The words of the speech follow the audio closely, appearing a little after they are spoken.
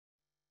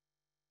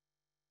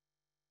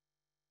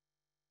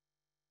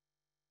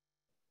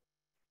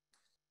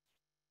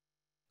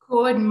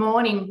Good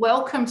morning.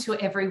 Welcome to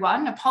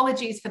everyone.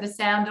 Apologies for the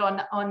sound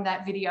on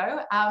that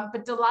video,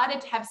 but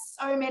delighted to have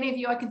so many of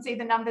you. I can see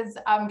the numbers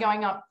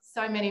going up,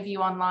 so many of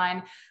you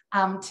online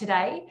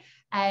today.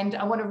 And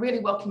I want to really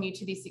welcome you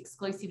to this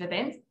exclusive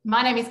event.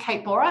 My name is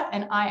Kate Boorer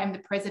and I am the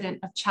President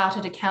of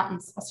Chartered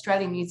Accountants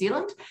Australia New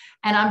Zealand.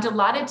 And I'm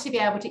delighted to be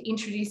able to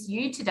introduce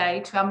you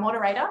today to our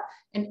moderator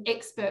and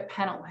expert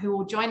panel who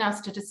will join us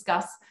to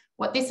discuss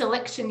what this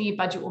election year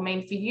budget will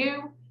mean for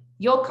you,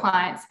 your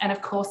clients, and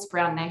of course for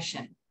our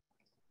nation.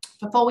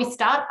 Before we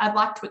start, I'd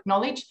like to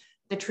acknowledge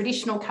the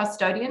traditional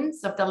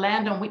custodians of the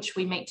land on which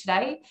we meet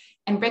today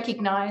and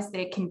recognise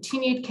their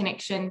continued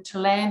connection to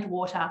land,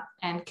 water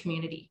and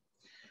community.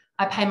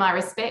 I pay my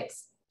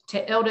respects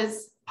to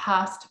elders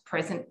past,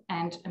 present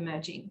and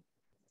emerging.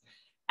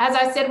 As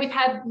I said, we've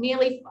had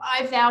nearly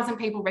 5,000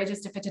 people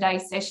register for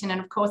today's session,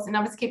 and of course the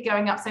numbers keep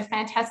going up, so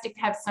fantastic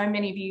to have so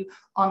many of you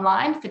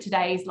online for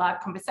today's live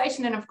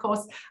conversation, and of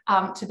course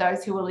to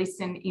those who will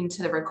listen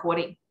into the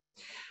recording.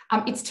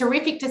 It's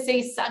terrific to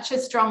see such a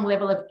strong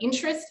level of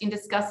interest in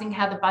discussing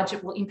how the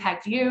budget will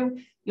impact you,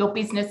 your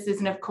businesses,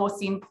 and of course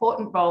the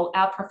important role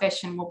our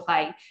profession will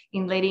play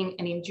in leading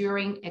an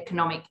enduring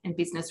economic and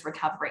business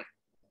recovery.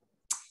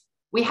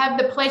 We have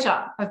the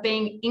pleasure of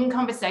being in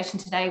conversation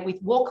today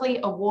with Walkley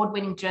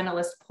award-winning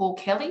journalist Paul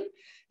Kelly,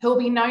 who will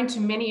be known to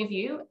many of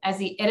you as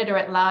the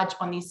editor-at-large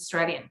on The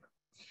Australian.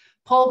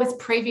 Paul was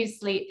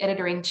previously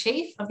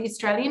editor-in-chief of The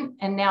Australian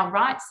and now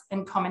writes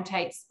and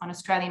commentates on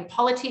Australian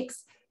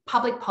politics,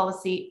 public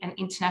policy and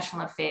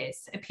international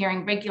affairs,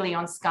 appearing regularly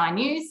on Sky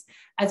News,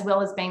 as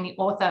well as being the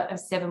author of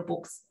 7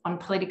 books on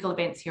political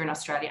events here in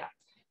Australia.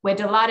 We're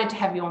delighted to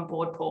have you on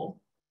board, Paul.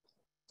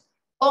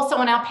 Also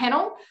on our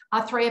panel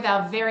are 3 of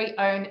our very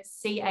own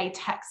CA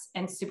tax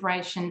and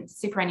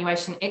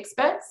superannuation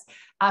experts.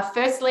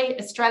 Firstly,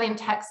 Australian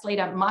tax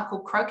leader Michael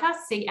Croker,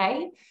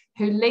 CA,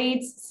 who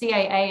leads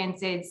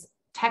CAANZ's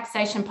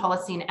taxation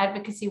policy and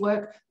advocacy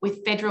work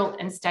with federal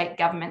and state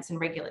governments and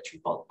regulatory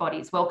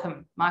bodies.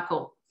 Welcome,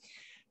 Michael.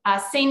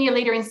 Senior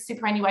leader in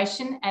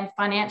superannuation and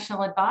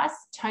financial advice,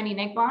 Tony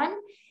Negline,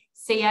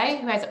 CA,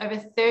 who has over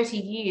 30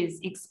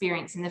 years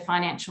experience in the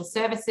financial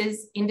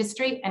services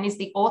industry and is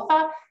the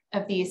author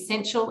of the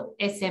Essential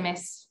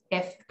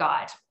SMSF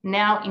Guide,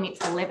 now in its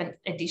 11th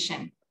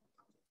edition.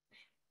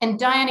 And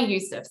Diana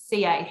Youssef,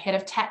 CA, Head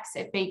of Tax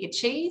at Bega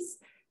Cheese,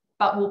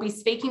 but will be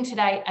speaking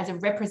today as a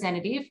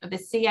representative of the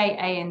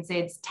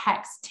CAANZ's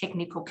Tax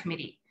Technical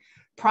Committee.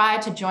 Prior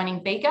to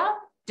joining Bega,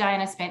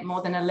 Diana spent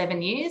more than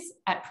 11 years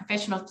at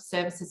professional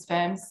services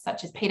firms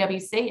such as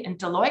PwC and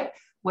Deloitte,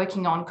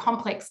 working on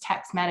complex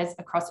tax matters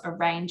across a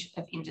range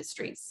of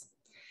industries.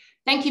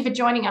 Thank you for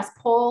joining us,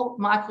 Paul,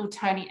 Michael,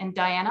 Tony, and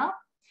Diana.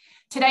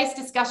 Today's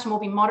discussion will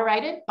be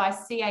moderated by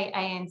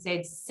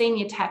CAANZ's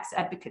Senior Tax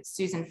Advocate,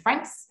 Susan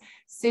Franks.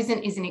 Susan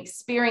is an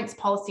experienced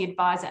policy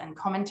advisor and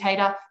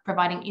commentator,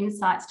 providing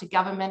insights to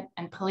government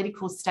and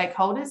political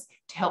stakeholders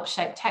to help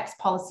shape tax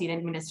policy and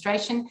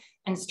administration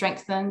and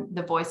strengthen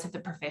the voice of the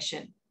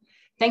profession.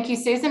 Thank you,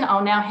 Susan.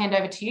 I'll now hand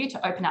over to you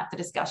to open up the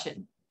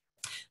discussion.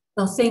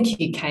 Well, thank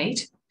you,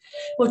 Kate.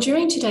 Well,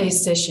 during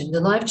today's session,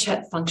 the live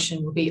chat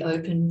function will be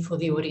open for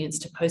the audience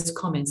to post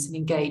comments and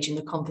engage in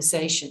the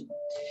conversation.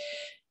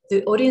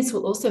 The audience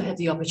will also have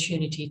the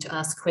opportunity to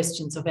ask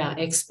questions of our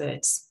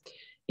experts.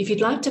 If you'd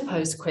like to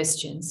pose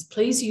questions,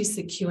 please use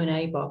the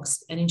Q&A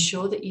box and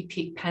ensure that you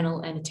pick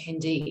panel and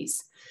attendees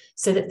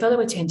so that fellow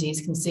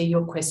attendees can see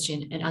your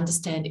question and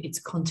understand its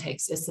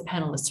context as the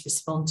panelists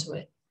respond to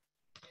it.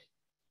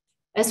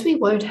 As we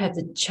won't have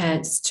the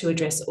chance to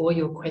address all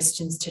your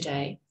questions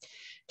today,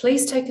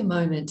 please take a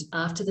moment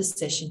after the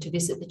session to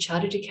visit the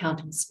Chartered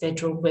Accountants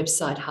Federal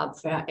website hub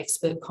for our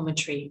expert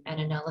commentary and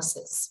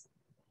analysis.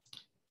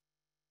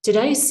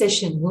 Today's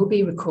session will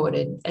be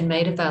recorded and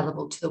made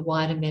available to the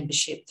wider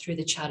membership through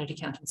the Chartered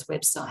Accountants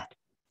website.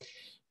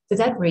 For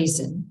that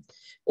reason,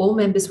 all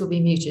members will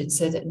be muted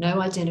so that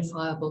no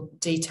identifiable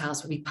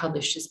details will be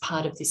published as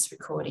part of this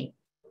recording.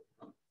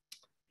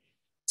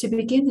 To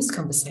begin this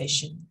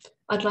conversation,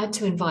 I'd like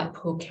to invite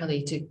Paul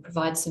Kelly to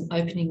provide some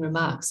opening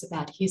remarks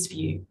about his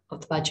view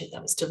of the budget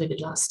that was delivered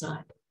last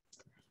night.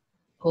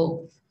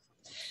 Paul.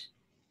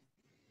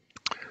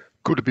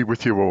 Good to be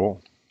with you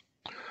all.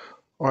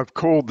 I've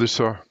called this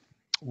a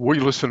We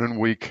Listen and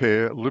We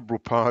Care Liberal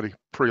Party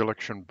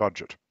pre-election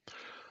budget.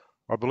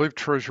 I believe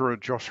Treasurer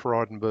Josh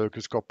Frydenberg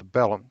has got the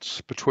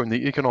balance between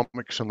the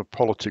economics and the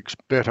politics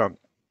better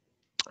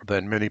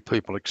than many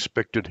people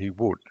expected he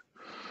would.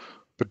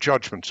 But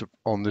judgments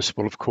on this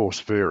will of course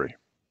vary.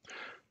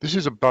 This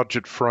is a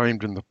budget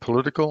framed in the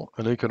political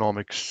and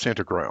economic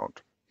centre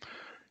ground.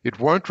 It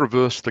won't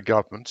reverse the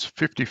government's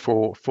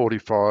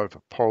 54-45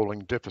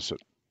 polling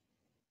deficit,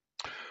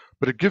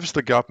 but it gives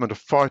the government a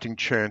fighting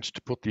chance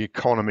to put the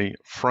economy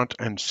front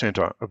and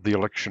centre of the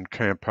election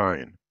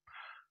campaign.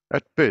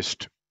 At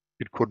best,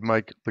 it could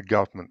make the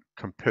government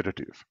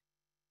competitive.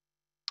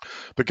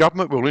 The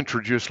government will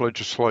introduce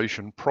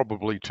legislation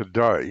probably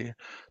today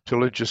to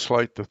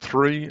legislate the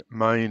 3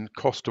 main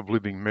cost of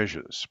living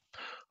measures,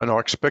 and I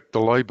expect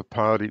the Labor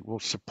Party will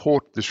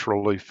support this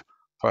relief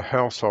for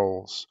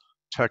households,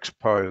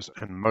 taxpayers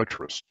and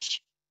motorists.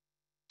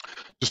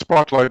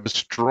 Despite Labor's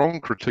strong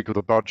critique of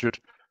the budget,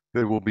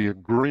 there will be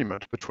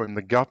agreement between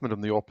the government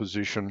and the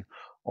opposition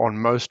on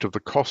most of the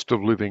cost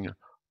of living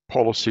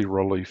policy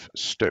relief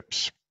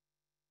steps.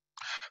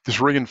 This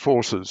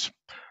reinforces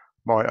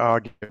my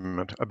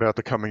argument about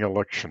the coming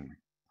election.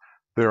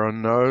 There are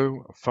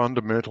no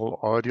fundamental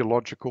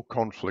ideological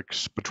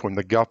conflicts between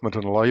the government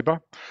and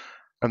Labor,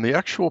 and the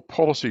actual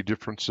policy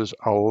differences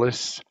are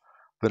less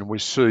than we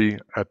see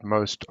at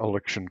most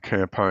election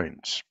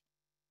campaigns.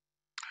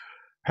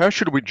 How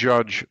should we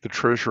judge the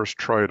Treasurer's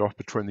trade-off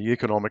between the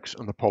economics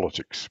and the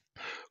politics?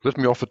 Let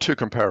me offer two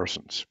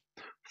comparisons.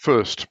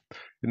 First,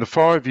 in the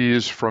 5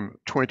 years from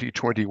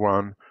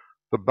 2021,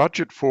 the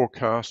budget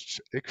forecasts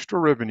extra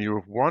revenue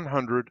of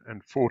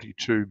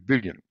 $142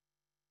 billion,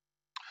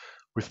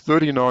 with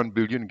 $39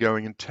 billion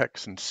going in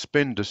tax and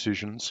spend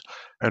decisions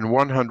and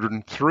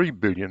 $103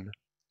 billion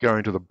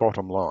going to the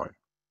bottom line.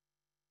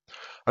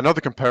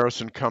 Another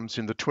comparison comes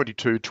in the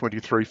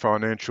 22-23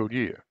 financial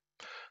year.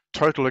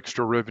 Total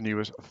extra revenue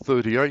is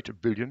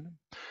 $38 billion,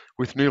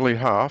 with nearly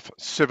half,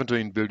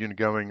 $17 billion,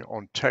 going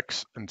on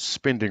tax and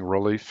spending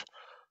relief,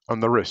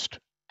 and the rest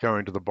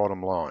going to the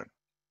bottom line.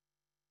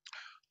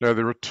 Now,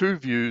 there are two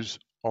views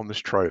on this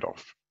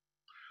trade-off.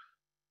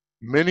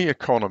 Many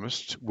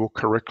economists will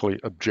correctly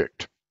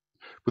object.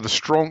 With a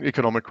strong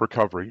economic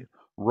recovery,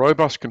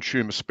 robust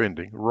consumer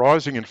spending,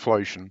 rising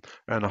inflation,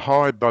 and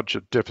high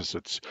budget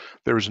deficits,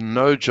 there is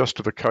no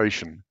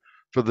justification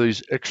for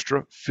these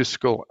extra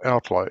fiscal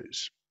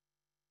outlays.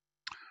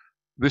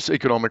 This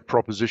economic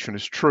proposition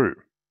is true,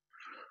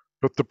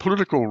 but the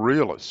political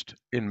realist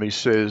in me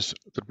says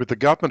that with the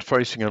government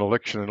facing an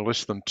election in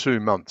less than 2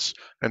 months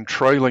and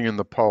trailing in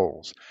the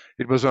polls,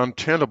 it was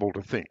untenable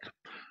to think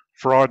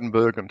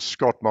Frydenberg and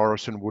Scott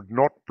Morrison would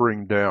not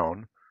bring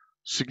down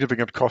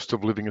significant cost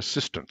of living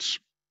assistance.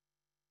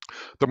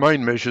 The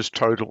main measures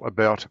total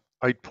about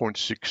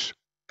 $8.6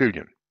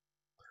 billion.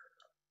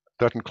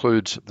 That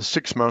includes the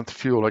 6-month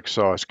fuel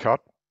excise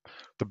cut,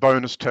 the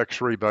bonus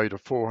tax rebate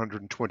of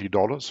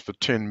 $420 for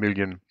 10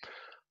 million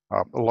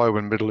low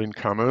and middle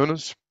income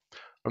earners,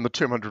 and the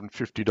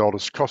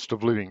 $250 cost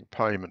of living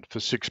payment for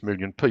 6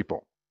 million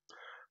people.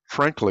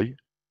 Frankly,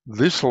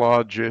 this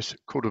largesse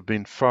could have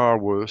been far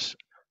worse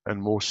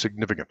and more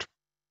significant.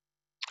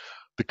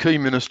 The key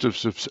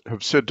ministers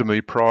have said to me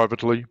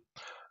privately,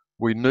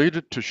 we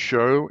needed to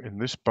show in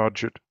this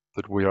budget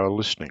that we are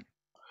listening.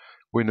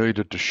 We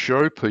needed to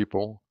show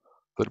people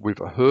that we've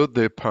heard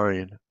their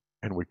pain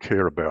and we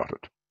care about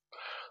it.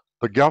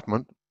 The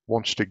government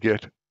wants to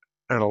get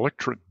an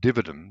electorate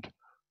dividend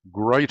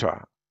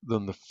greater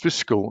than the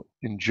fiscal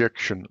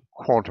injection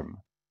quantum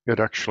it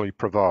actually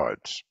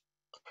provides.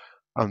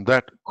 And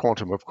that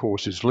quantum, of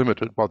course, is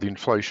limited by the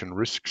inflation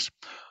risks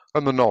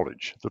and the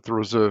knowledge that the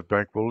Reserve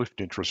Bank will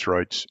lift interest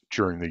rates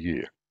during the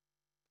year.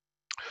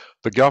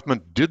 The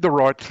government did the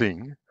right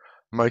thing,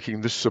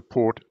 making this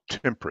support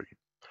temporary,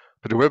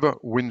 but whoever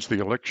wins the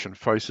election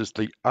faces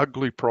the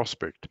ugly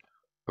prospect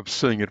of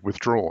seeing it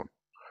withdrawn,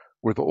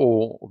 with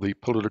all the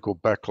political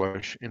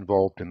backlash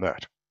involved in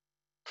that.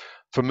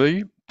 For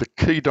me, the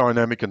key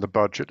dynamic in the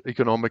budget,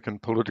 economic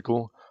and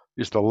political,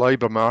 is the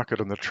labour market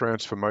and the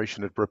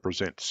transformation it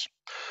represents.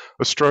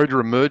 Australia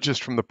emerges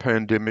from the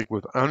pandemic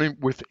with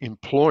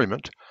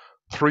employment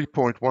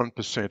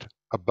 3.1%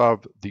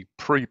 above the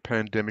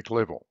pre-pandemic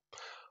level,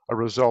 a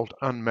result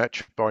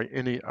unmatched by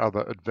any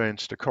other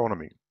advanced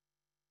economy.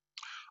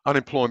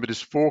 Unemployment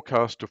is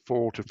forecast to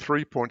fall to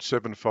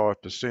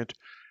 3.75%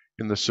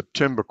 in the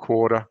September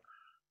quarter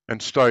and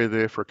stay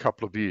there for a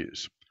couple of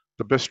years,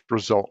 the best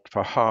result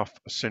for half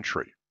a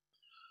century.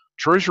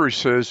 Treasury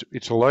says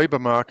its labour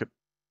market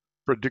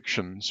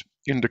predictions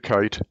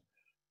indicate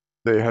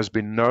there has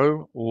been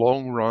no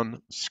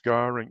long-run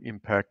scarring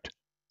impact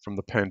from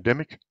the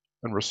pandemic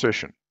and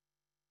recession.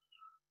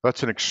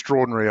 That's an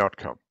extraordinary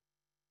outcome.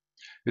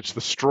 It's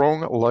the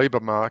strong labour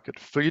market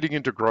feeding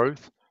into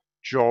growth,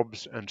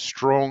 jobs and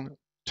strong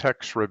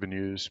tax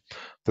revenues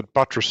that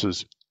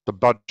buttresses the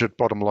budget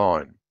bottom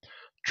line.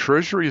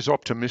 Treasury is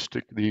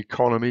optimistic the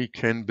economy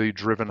can be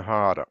driven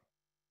harder.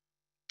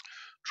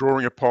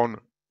 Drawing upon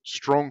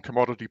strong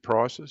commodity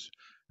prices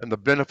and the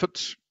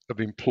benefits of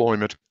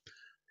employment,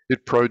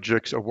 it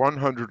projects a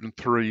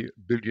 $103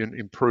 billion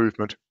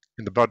improvement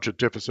in the budget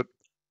deficit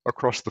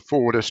across the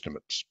forward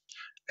estimates.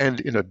 And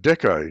in a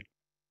decade,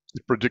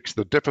 it predicts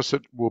the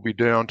deficit will be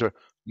down to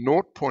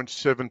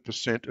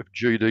 0.7% of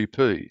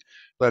GDP.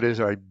 That is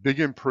a big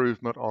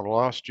improvement on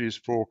last year's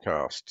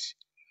forecasts.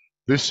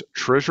 This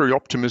Treasury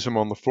optimism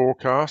on the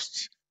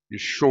forecasts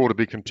is sure to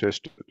be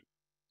contested.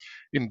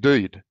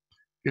 Indeed,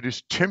 it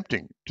is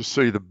tempting to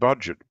see the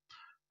budget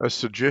as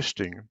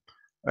suggesting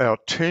our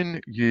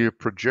 10-year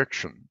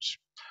projections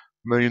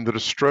mean that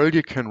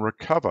Australia can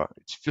recover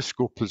its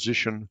fiscal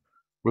position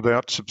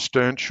without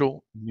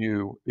substantial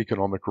new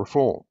economic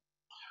reform.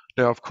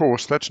 Now, of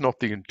course, that's not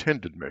the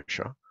intended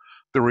measure.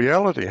 The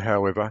reality,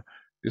 however,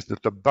 is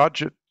that the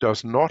budget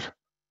does not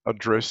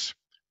address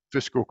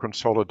fiscal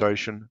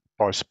consolidation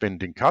by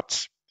spending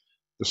cuts.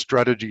 The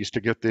strategy is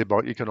to get there by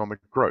economic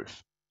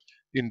growth.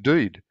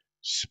 Indeed,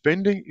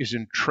 spending is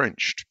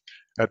entrenched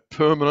at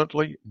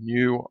permanently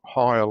new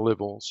higher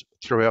levels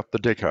throughout the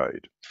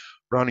decade,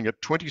 running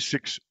at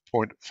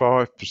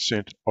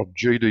 26.5% of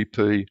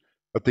GDP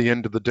at the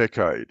end of the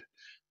decade.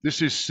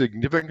 This is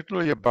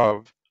significantly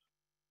above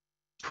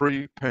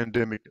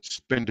pre-pandemic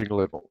spending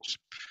levels.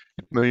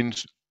 It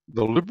means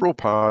the Liberal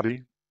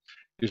Party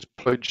is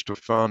pledged to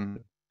fund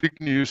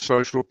big new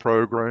social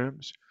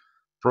programs,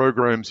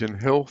 programs in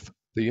health,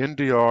 the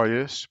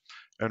NDIS,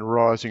 and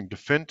rising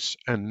defence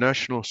and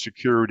national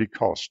security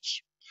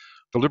costs.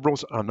 The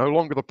Liberals are no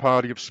longer the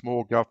party of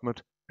small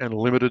government and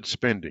limited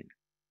spending.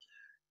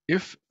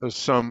 If, as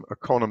some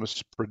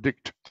economists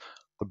predict,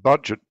 the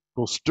budget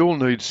will still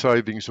need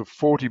savings of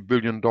 $40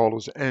 billion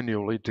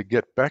annually to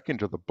get back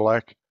into the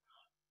black,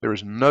 there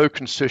is no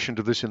concession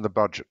to this in the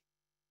budget.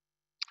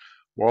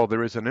 While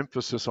there is an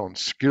emphasis on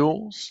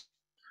skills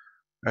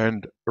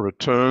and a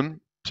return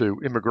to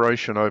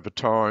immigration over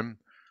time,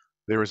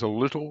 there is a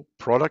little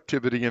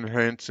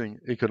productivity-enhancing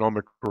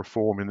economic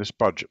reform in this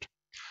budget.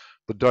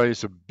 The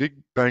days of big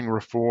bang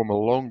reform are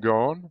long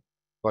gone.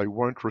 They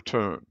won't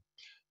return.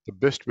 The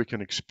best we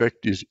can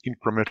expect is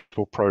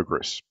incremental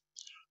progress.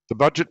 The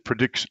budget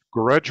predicts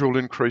gradual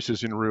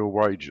increases in real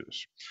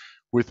wages,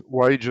 with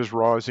wages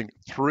rising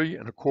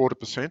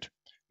 3.25%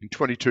 in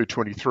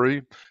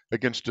 22-23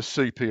 against a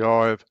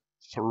CPI of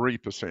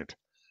 3%.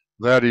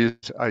 That is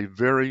a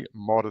very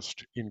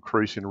modest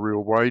increase in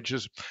real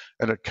wages,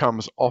 and it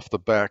comes off the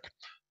back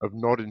of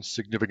not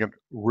insignificant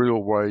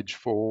real wage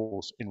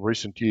falls in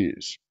recent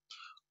years.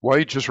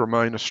 Wages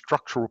remain a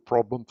structural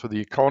problem for the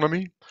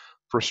economy,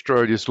 for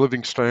Australia's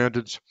living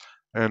standards,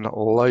 and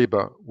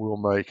Labor will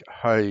make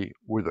hay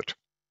with it.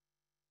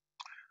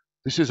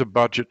 This is a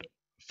budget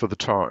for the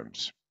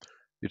times.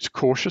 It's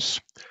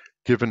cautious,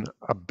 given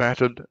a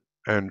battered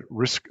and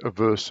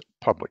risk-averse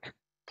public.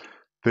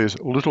 There's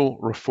little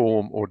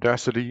reform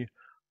audacity,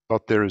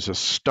 but there is a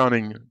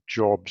stunning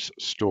jobs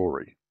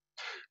story.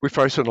 We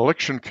face an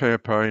election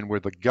campaign where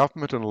the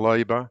government and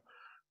Labor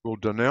will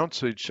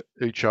denounce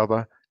each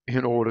other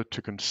in order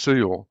to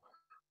conceal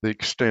the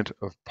extent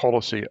of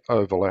policy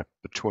overlap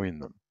between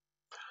them.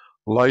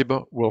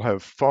 Labor will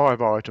have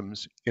 5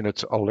 items in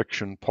its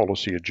election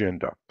policy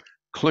agenda: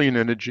 clean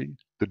energy,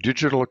 the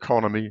digital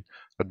economy,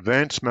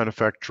 advanced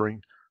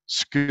manufacturing,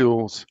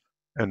 skills,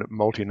 and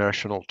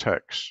multinational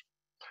tax.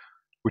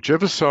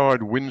 Whichever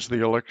side wins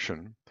the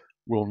election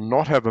will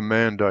not have a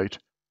mandate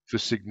for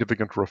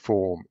significant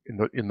reform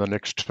in the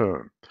next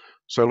term.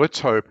 So let's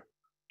hope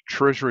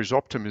Treasury's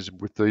optimism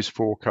with these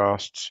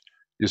forecasts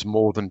is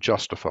more than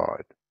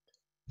justified.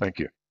 Thank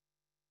you.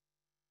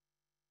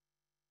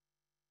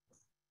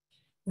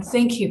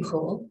 Thank you,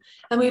 Paul.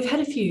 And we've had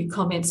a few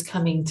comments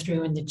coming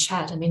through in the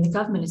chat. I mean, the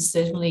government is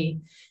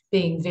certainly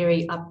being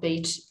very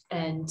upbeat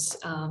and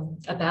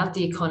about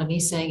the economy,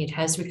 saying it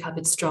has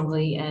recovered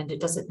strongly and it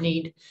doesn't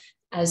need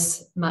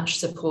as much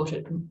support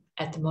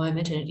at the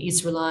moment, and it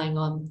is relying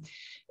on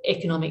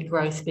economic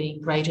growth being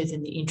greater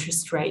than the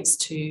interest rates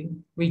to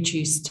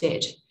reduce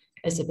debt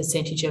as a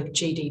percentage of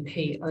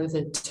GDP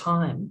over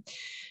time.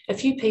 A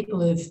few people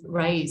have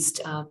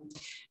raised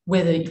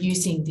whether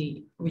using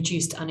the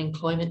reduced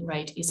unemployment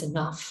rate is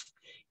enough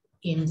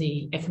in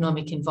the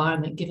economic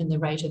environment, given the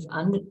rate of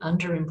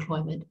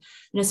underemployment.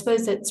 And I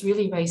suppose that's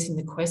really raising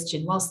the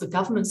question, whilst the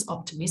government's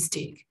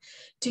optimistic,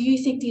 do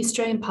you think the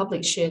Australian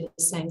public share the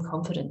same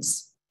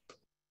confidence?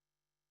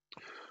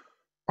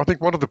 I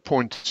think one of the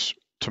points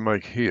to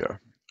make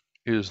here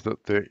is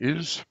that there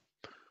is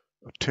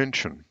a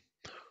tension,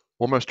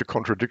 almost a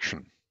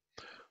contradiction,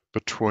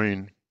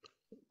 between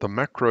the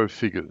macro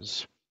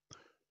figures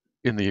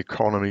in the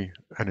economy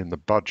and in the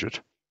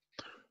budget,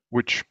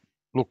 which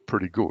look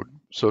pretty good.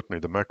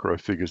 Certainly the macro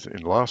figures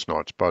in last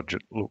night's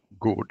budget look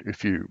good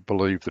if you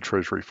believe the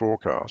Treasury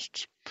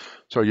forecasts.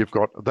 So you've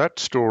got that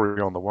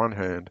story on the one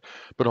hand,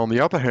 but on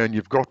the other hand,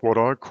 you've got what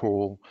I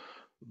call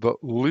the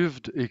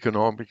lived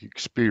economic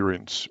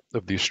experience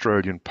of the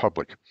Australian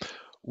public.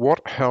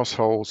 What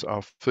households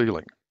are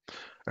feeling.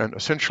 And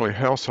essentially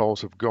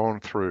households have gone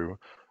through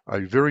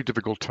a very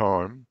difficult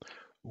time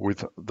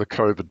with the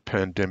COVID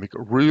pandemic,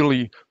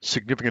 really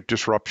significant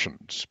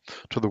disruptions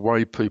to the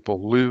way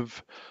people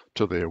live,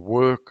 to their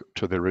work,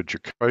 to their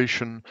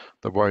education,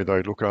 the way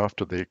they look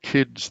after their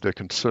kids, their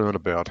concern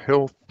about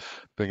health,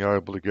 being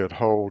able to get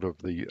hold of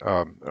the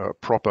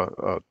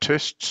proper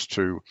tests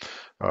to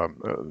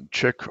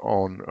check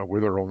on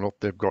whether or not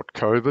they've got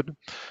COVID.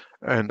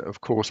 And of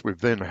course, we've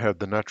then had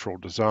the natural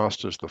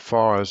disasters, the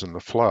fires and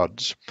the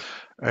floods,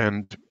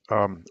 and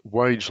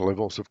wage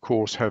levels, of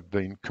course, have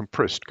been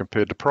compressed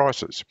compared to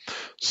prices.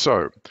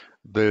 So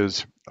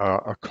there's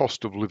a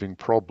cost of living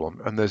problem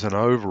and there's an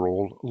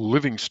overall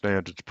living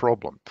standards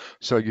problem.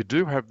 So you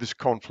do have this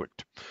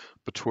conflict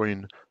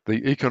between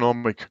the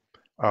economic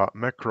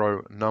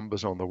macro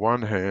numbers on the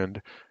one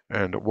hand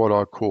and what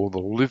I call the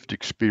lived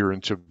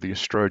experience of the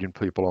Australian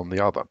people on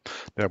the other.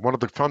 Now, one of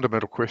the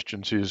fundamental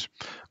questions is,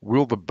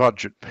 will the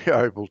budget be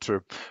able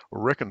to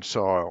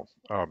reconcile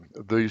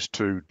these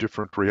two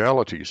different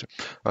realities?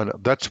 And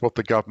that's what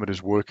the government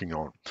is working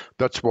on.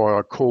 That's why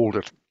I called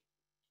it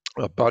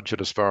a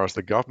budget, as far as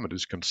the government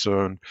is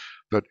concerned,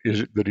 that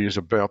is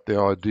about the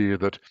idea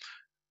that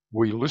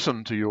we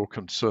listen to your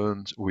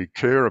concerns, we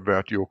care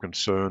about your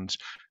concerns,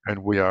 and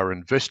we are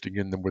investing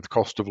in them with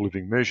cost of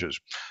living measures.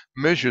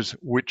 Measures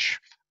which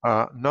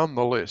are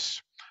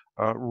nonetheless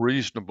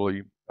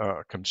reasonably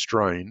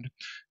constrained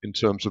in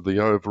terms of the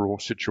overall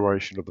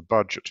situation of the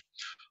budget.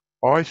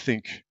 I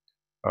think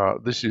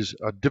this is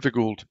a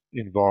difficult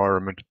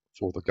environment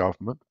for the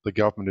government. The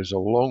government is a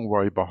long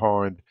way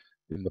behind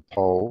in the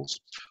polls.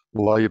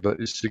 Labor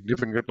is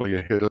significantly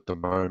ahead at the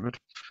moment.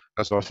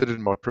 As I said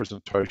in my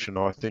presentation,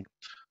 I think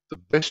the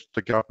best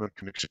the government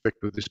can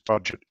expect with this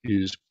budget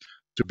is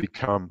to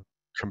become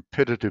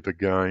competitive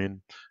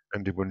again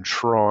and to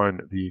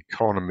enshrine the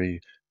economy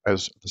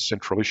as the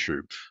central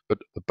issue. But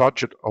the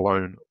budget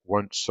alone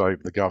won't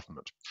save the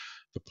government.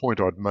 The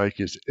point I'd make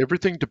is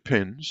everything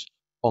depends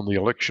on the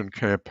election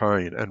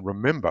campaign. And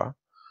remember,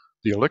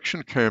 the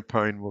election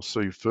campaign will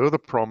see further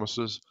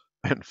promises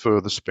and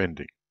further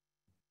spending.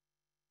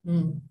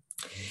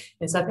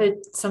 Yes, I've heard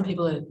some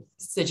people have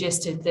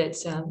suggested that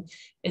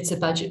it's a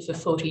budget for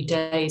 40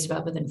 days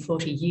rather than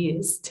 40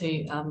 years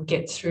to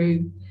get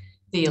through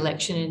the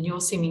election. And you're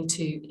seeming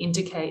to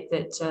indicate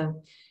that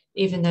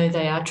even though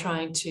they are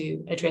trying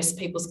to address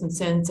people's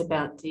concerns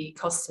about the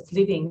cost of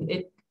living,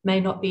 it may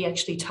not be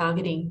actually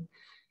targeting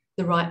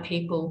the right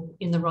people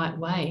in the right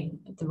way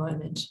at the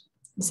moment.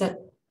 Is that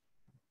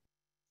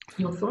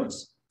your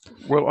thoughts?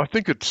 Well, I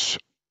think it's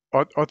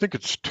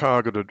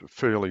targeted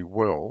fairly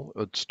well.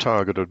 It's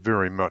targeted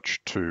very much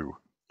to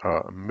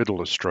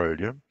middle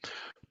Australia,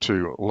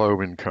 to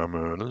low-income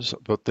earners,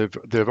 but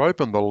they've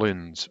opened the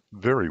lens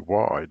very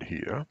wide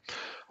here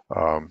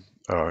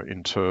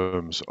in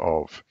terms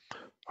of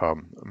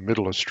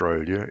middle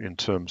Australia, in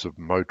terms of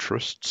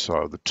motorists,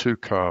 the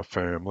two-car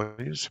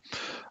families,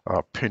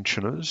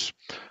 pensioners.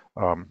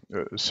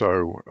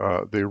 So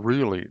they're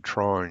really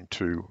trying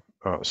to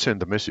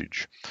send a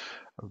message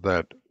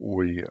that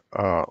we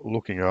are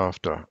looking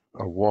after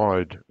a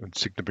wide and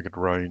significant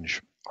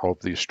range of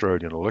the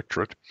Australian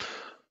electorate.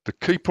 The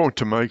key point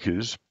to make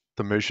is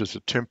the measures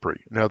are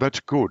temporary. Now, that's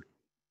good.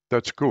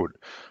 That's good.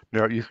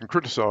 Now, you can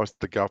criticise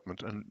the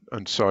government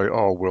and say,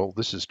 oh, well,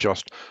 this is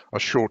just a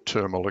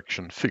short-term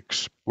election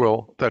fix.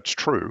 Well, that's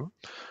true,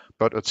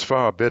 but it's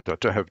far better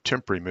to have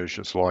temporary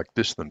measures like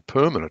this than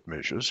permanent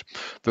measures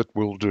that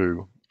will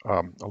do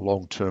a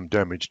long-term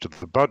damage to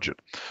the budget.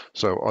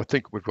 So I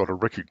think we've got to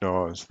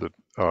recognise that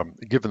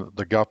given that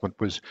the government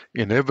was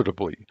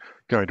inevitably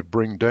going to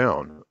bring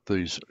down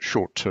these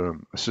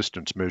short-term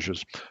assistance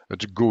measures,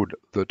 it's good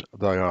that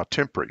they are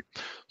temporary.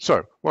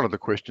 So one of the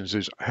questions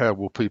is, how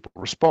will people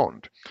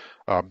respond?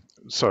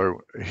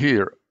 So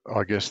here,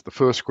 I guess the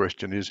first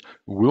question is,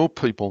 will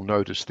people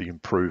notice the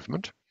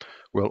improvement?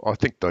 Well, I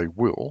think they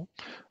will.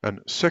 And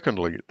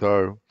secondly,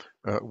 though,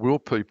 will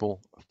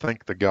people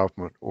thank the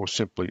government or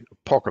simply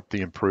pocket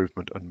the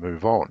improvement and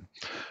move on?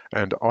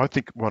 And I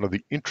think one of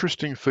the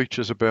interesting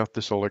features about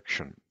this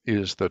election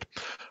is that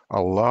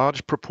a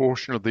large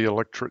proportion of the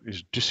electorate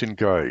is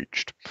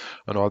disengaged.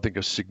 And I think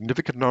a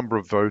significant number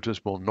of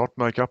voters will not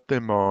make up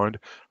their mind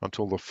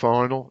until the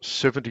final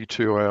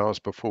 72 hours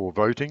before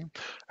voting,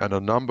 and a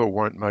number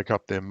won't make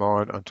up their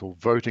mind until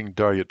voting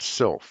day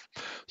itself.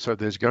 So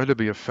there's going to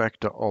be a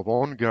factor of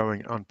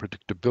ongoing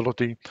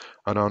unpredictability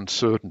and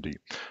uncertainty.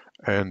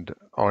 And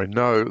I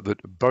know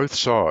that both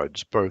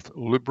sides, both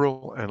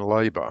Liberal and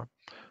Labor,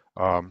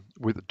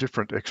 with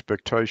different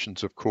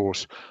expectations, of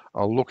course,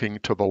 are looking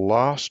to the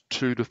last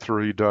 2 to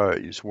 3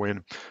 days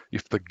when,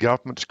 if the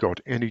government's got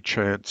any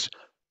chance,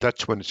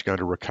 that's when it's going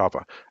to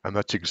recover. And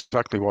that's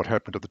exactly what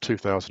happened at the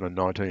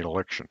 2019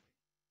 election.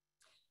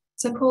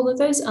 So, Paul, are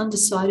those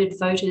undecided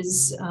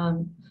voters,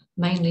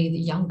 mainly the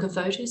younger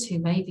voters who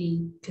may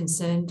be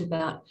concerned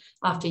about,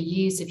 after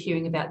years of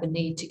hearing about the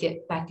need to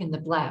get back in the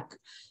black,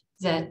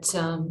 that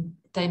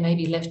they may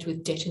be left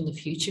with debt in the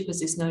future because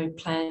there's no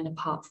plan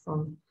apart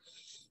from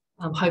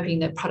hoping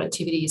that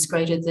productivity is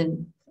greater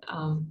than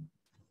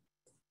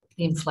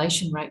the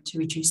inflation rate to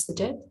reduce the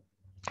debt?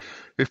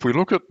 If we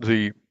look at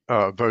the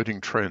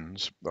voting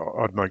trends,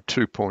 I'd make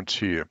 2 points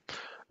here.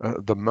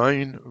 The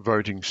main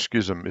voting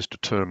schism is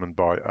determined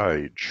by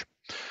age.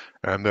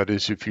 And that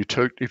is, if you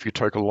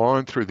take a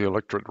line through the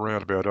electorate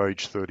around about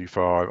age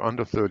 35,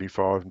 under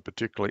 35 and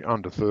particularly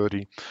under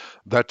 30,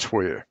 that's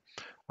where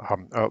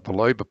the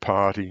Labor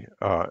Party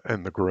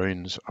and the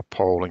Greens are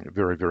polling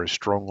very, very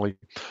strongly.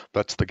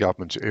 That's the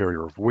government's area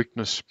of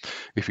weakness.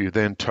 If you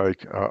then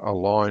take a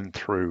line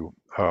through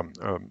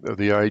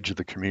the age of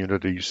the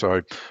community,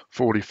 so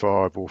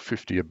 45 or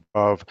 50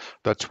 above,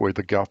 that's where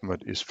the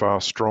government is far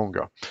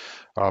stronger.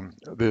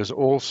 There's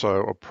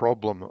also a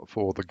problem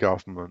for the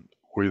government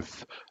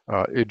with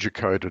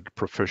educated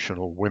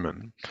professional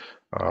women,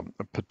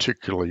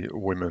 particularly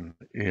women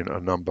in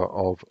a number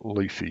of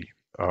leafy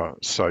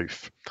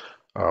safe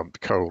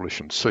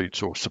coalition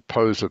seats, or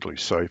supposedly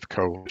safe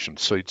coalition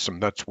seats,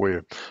 and that's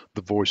where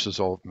the Voices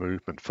of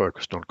movement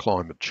focused on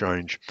climate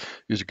change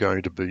is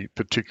going to be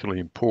particularly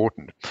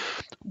important.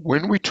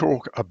 When we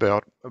talk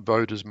about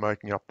voters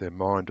making up their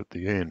mind at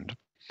the end,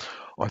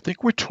 I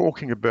think we're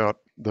talking about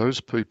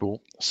those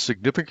people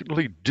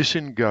significantly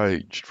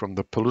disengaged from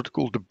the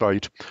political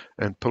debate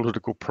and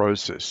political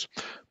process.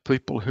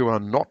 People who are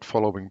not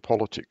following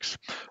politics.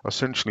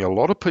 Essentially, a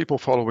lot of people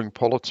following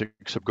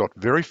politics have got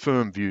very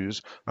firm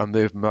views and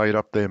they've made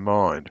up their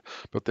mind.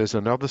 But there's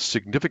another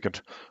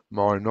significant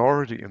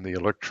minority in the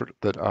electorate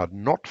that are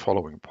not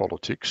following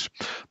politics,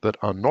 that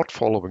are not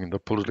following the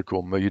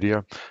political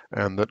media,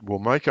 and that will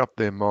make up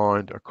their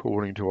mind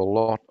according to a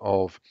lot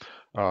of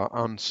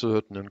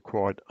uncertain and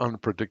quite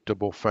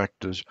unpredictable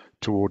factors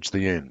towards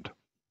the end.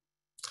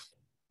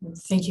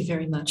 Thank you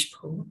very much,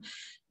 Paul.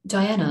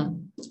 Diana,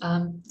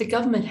 the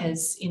government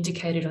has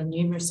indicated on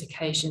numerous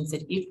occasions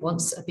that it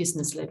wants a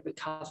business-led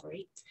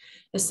recovery.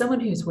 As someone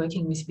who's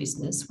working with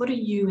business, what are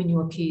you and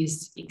your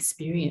peers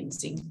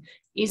experiencing?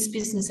 Is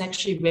business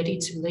actually ready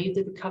to lead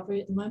the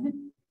recovery at the moment?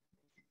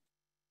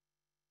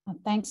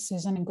 Thanks,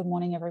 Susan, and good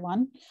morning,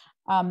 everyone.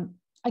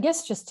 I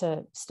guess just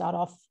to start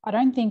off, I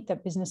don't think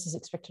that business is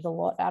expected a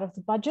lot out of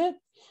the budget,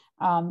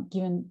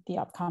 given the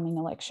upcoming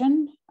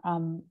election.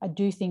 I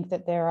do think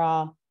that there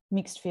are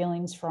mixed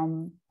feelings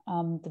from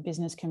the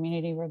business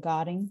community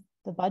regarding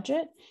the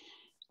budget.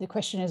 The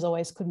question is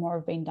always, could more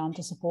have been done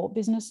to support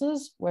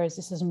businesses? Whereas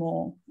this is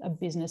more a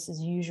business as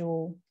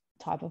usual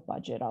type of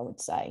budget, I would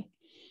say.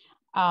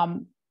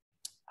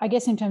 I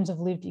guess in terms of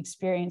lived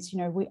experience,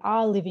 we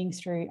are living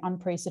through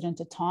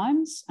unprecedented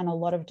times and a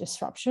lot of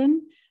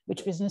disruption,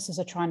 which businesses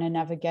are trying to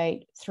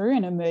navigate through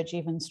and emerge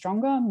even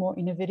stronger, more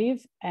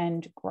innovative,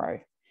 and grow.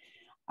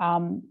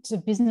 So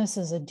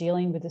businesses are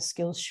dealing with a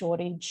skills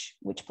shortage,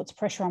 which puts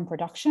pressure on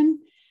production.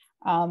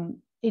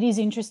 It is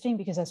interesting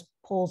because, as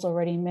Paul's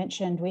already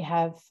mentioned, we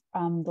have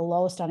the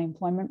lowest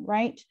unemployment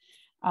rate,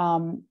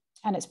 and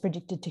it's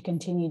predicted to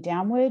continue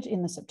downward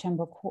in the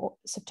September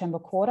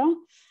quarter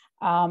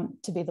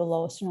to be the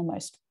lowest in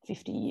almost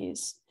 50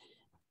 years.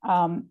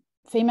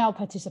 Female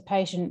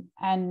participation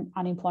and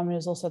unemployment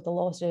is also the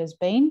lowest it has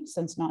been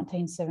since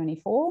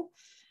 1974.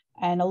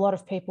 And a lot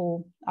of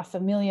people are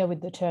familiar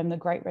with the term the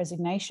Great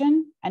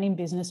Resignation. And in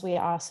business, we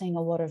are seeing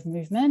a lot of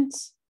movement,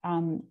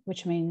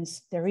 which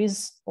means there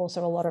is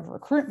also a lot of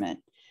recruitment.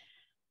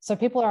 So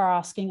people are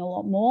asking a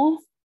lot more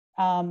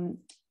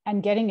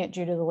and getting it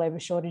due to the labour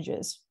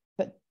shortages.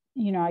 But,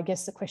 I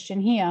guess the question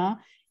here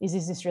is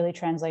this really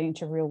translating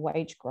to real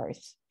wage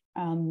growth?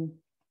 And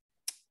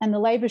the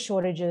labour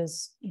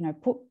shortages,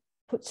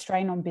 put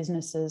strain on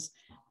businesses,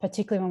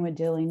 particularly when we're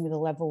dealing with a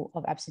level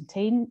of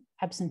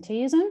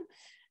absenteeism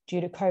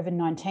due to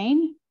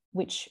COVID-19,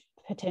 which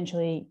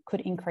potentially could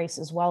increase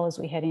as well as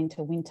we head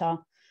into winter,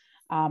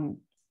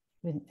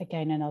 with,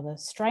 again, another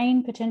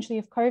strain potentially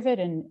of COVID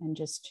and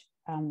just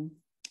in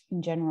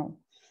general.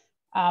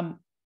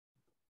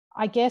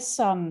 I guess,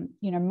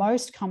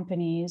 most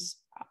companies,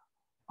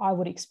 I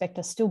would expect,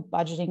 are still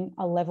budgeting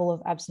a level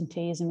of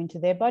absenteeism into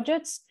their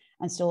budgets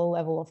and still a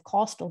level of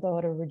cost, although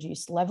at a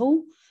reduced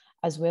level,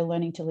 as we're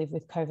learning to live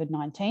with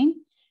COVID-19.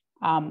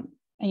 And,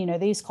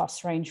 these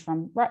costs range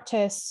from RAT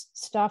tests,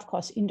 staff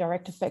costs,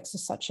 indirect effects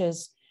such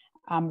as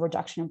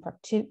reduction in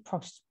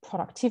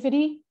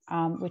productivity,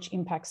 which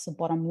impacts the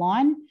bottom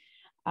line,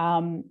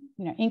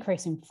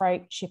 increase in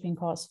freight, shipping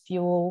costs,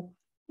 fuel,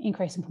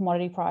 increase in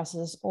commodity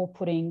prices, all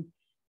putting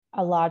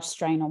a large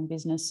strain on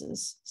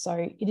businesses. So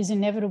it is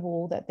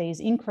inevitable that these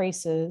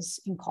increases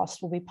in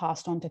cost will be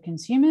passed on to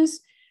consumers,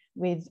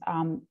 with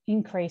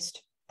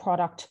increased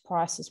product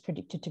prices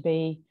predicted to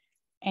be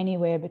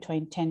anywhere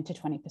between 10 to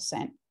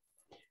 20%.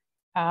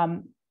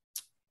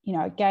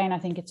 Again, I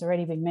think it's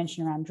already been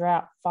mentioned around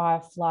drought,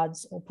 fire,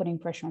 floods, or putting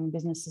pressure on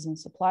businesses and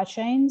supply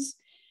chains,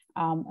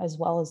 as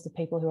well as the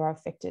people who are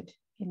affected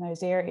in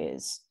those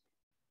areas.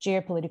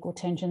 Geopolitical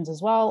tensions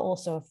as well,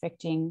 also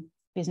affecting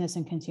business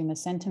and consumer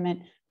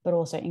sentiment, but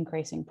also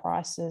increasing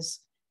prices,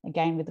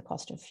 again, with the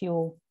cost of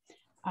fuel.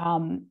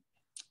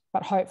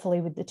 But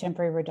hopefully with the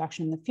temporary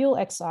reduction in the fuel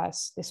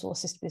excise, this will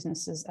assist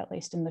businesses, at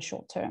least in the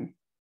short term.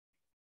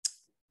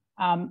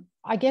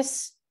 I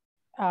guess,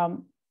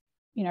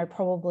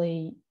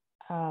 probably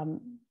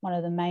one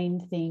of the main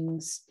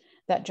things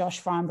that Josh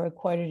Feinberg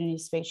quoted in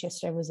his speech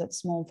yesterday was that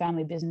small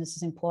family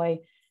businesses employ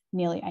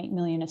nearly 8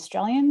 million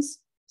Australians.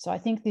 So I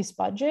think this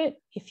budget,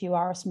 if you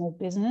are a small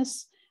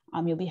business,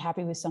 you'll be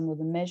happy with some of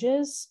the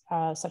measures,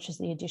 such as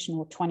the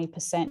additional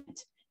 20%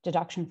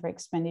 deduction for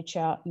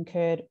expenditure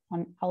incurred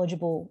on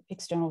eligible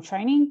external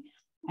training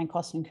and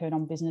costs incurred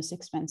on business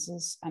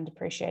expenses and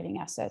depreciating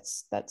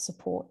assets that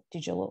support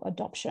digital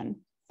adoption.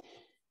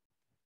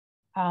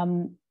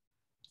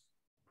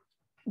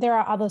 There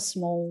are other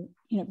small,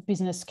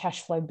 business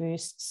cash flow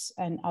boosts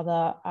and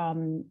other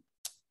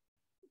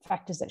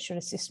factors that should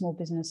assist small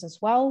business as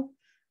well.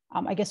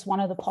 I guess one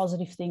of the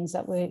positive things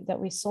that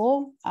we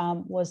saw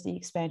was the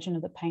expansion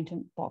of the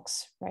patent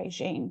box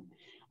regime.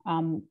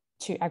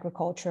 to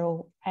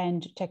agricultural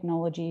and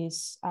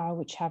technologies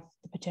which have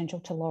the potential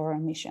to lower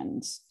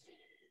emissions.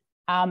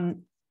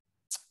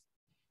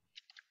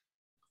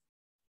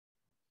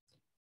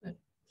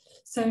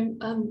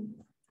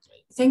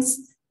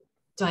 Thanks,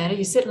 Diana.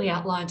 You certainly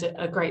outlined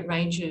a great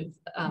range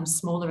of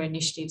smaller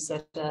initiatives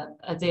that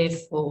are there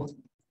for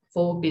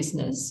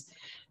business.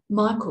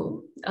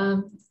 Michael,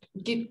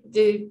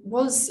 there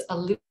was a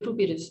little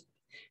bit of,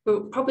 we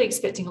were probably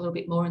expecting a little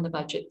bit more in the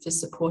budget for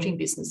supporting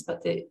business,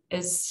 but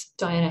as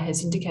Diana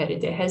has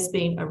indicated, there has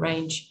been a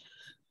range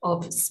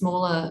of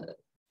smaller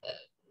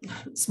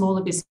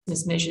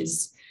business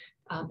measures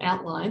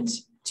outlined.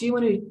 Do you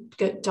want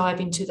to dive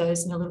into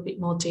those in a little bit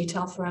more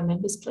detail for our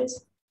members,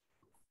 please?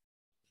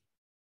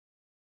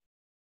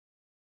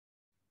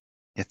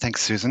 Yeah,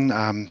 thanks, Susan.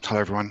 Hello,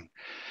 everyone.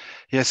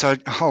 Yeah, so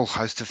a whole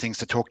host of things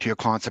to talk to your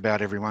clients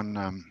about,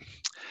 everyone.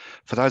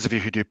 For those of you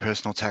who do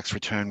personal tax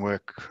return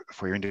work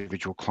for your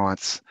individual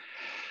clients,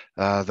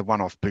 the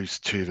one-off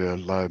boost to the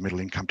low middle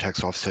income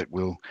tax offset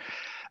will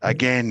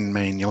again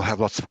mean you'll have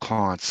lots of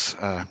clients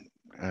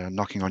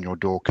knocking on your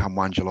door come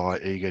 1 July,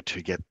 eager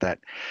to get that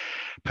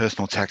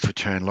personal tax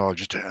return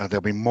lodged.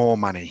 There'll be more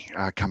money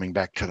coming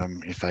back to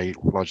them if they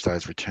lodge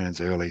those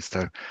returns early.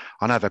 So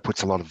I know that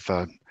puts a lot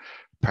of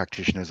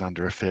practitioners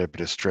under a fair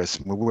bit of stress,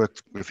 and we'll work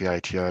with the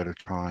ATO to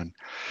try and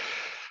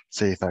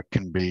see if that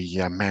can be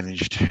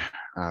managed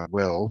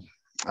well.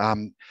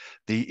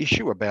 The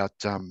issue about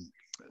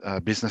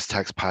business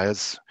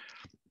taxpayers,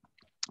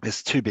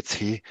 there's two bits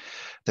here.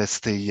 There's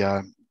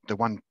the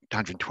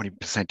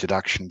 120%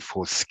 deduction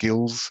for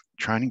skills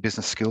training,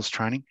 business skills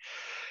training.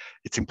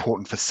 It's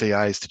important for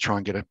CAs to try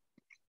and get a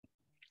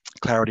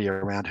clarity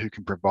around who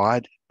can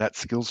provide that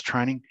skills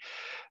training.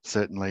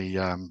 Certainly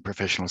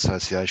professional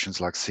associations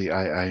like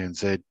CAA and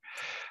Z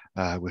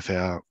with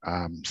our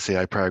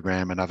CA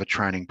program and other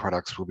training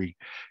products will be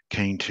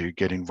keen to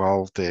get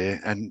involved there.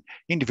 And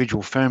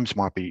individual firms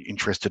might be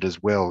interested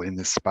as well in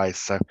this space.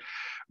 So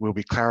we'll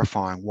be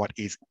clarifying what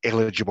is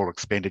eligible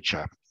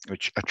expenditure,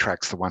 which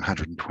attracts the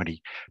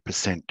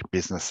 120%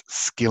 business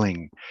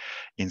skilling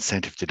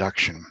incentive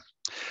deduction.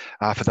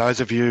 For those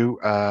of you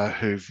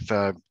who've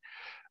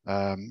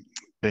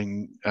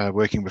been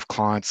working with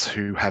clients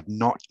who have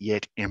not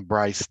yet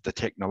embraced the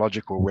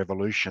technological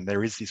revolution,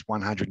 there is this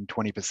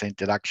 120%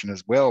 deduction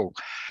as well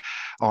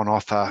on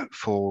offer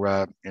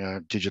for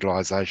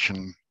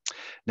digitalisation.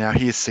 Now,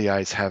 here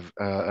CAs have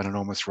an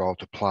enormous role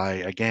to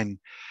play. Again,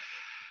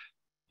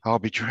 I'll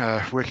be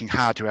working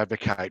hard to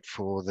advocate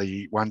for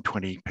the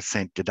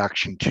 120%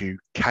 deduction to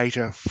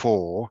cater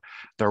for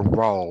the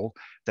role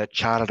that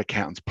chartered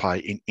accountants play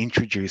in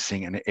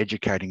introducing and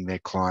educating their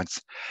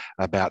clients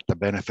about the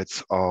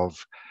benefits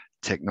of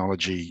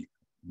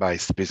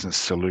technology-based business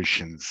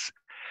solutions.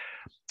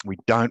 We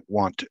don't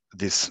want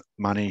this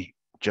money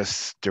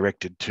just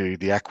directed to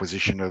the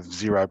acquisition of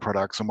zero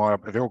products.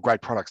 They're all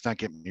great products, don't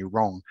get me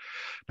wrong,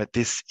 but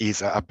this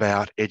is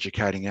about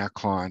educating our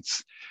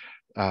clients,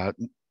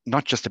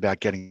 not just about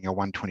getting a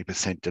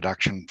 120%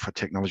 deduction for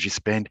technology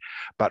spend,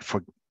 but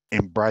for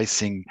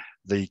embracing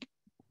the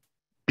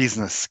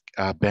business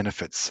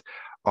benefits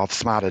of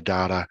smarter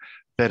data,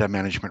 better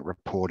management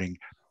reporting,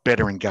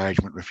 better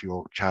engagement with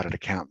your chartered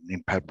accountant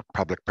in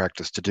public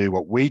practice to do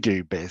what we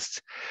do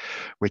best,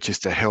 which is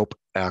to help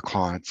our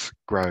clients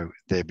grow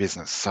their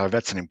business. So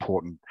that's an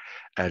important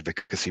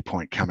advocacy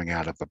point coming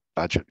out of the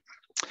budget.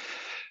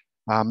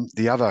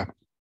 The other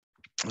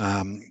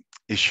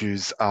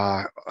issues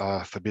are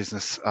for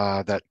business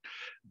that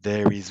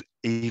there is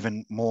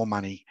even more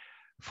money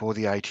for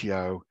the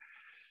ATO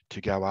to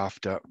go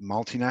after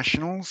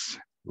multinationals,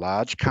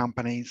 large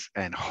companies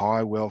and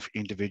high wealth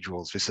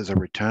individuals. This is a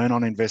return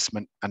on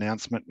investment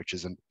announcement, which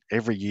is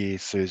every year,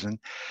 Susan.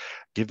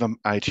 Give them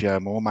ATO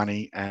more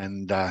money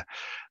and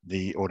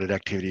the audit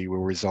activity will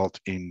result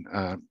in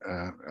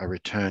a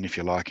return, if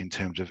you like, in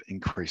terms of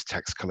increased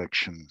tax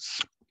collections.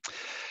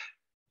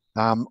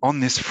 On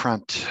this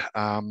front,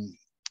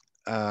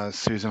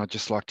 Susan, I'd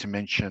just like to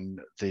mention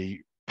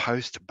the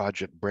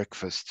post-budget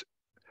breakfast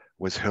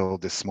was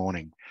held this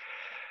morning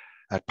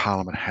at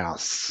Parliament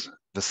House.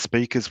 The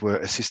speakers were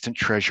Assistant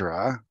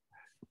Treasurer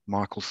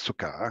Michael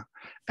Sukkar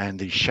and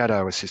the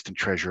Shadow Assistant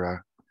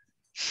Treasurer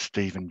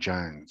Stephen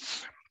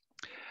Jones.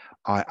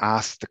 I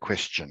asked the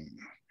question,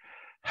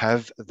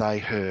 have they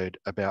heard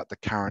about the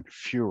current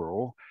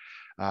furor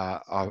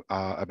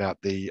about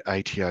the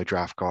ATO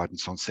draft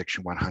guidance on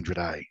Section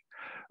 100A?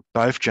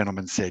 Both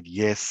gentlemen said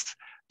yes,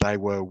 they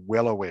were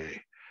well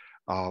aware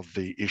of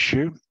the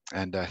issue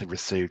and had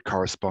received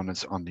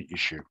correspondence on the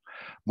issue.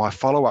 My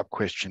follow-up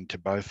question to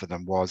both of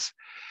them was,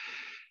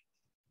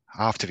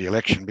 after the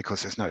election,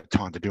 because there's no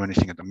time to do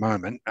anything at the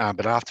moment,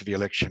 but after the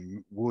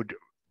election, would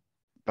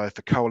both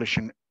the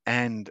Coalition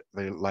and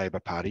the Labor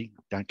Party,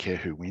 don't care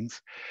who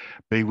wins,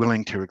 be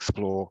willing to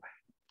explore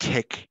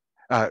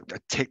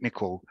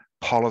technical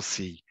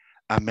policy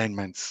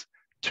amendments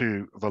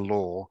to the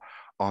law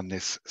on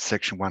this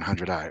Section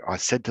 100A? I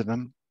said to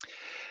them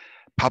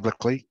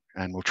publicly,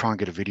 and we'll try and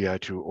get a video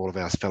to all of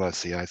our fellow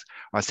CAs,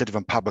 I said to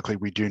them publicly,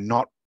 we do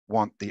not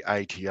want the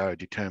ATO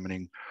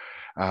determining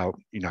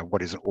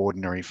what is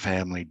ordinary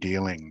family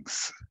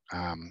dealings.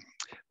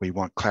 We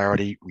want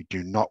clarity. We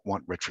do not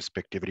want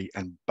retrospectivity.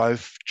 And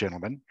both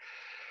gentlemen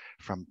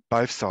from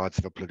both sides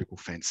of a political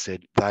fence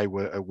said they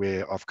were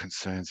aware of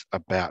concerns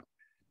about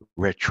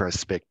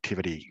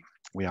retrospectivity.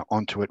 We are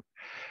onto it,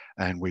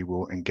 and we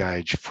will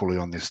engage fully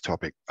on this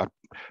topic.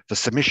 The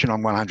submission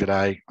on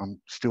 100A, I'm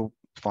still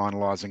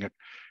finalising it.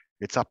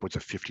 It's upwards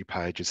of 50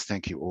 pages.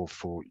 Thank you all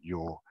for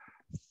your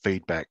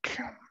feedback.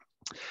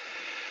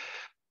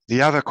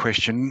 The other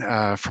question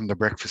from the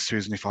breakfast,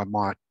 Susan, if I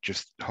might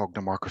just hog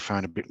the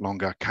microphone a bit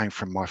longer, came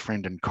from my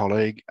friend and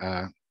colleague,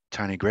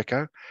 Tony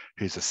Greco,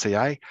 who's a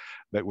CA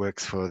that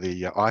works for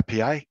the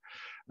IPA.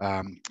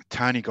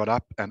 Tony got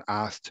up and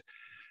asked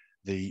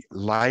the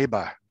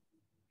Labor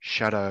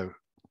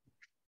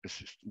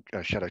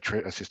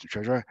Assistant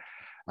Treasurer,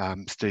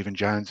 Stephen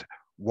Jones,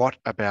 what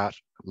about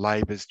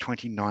Labor's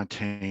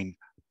 2019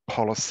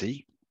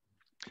 policy,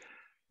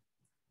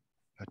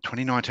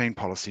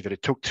 that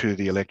it took to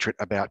the electorate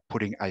about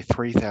putting a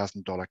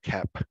 $3,000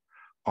 cap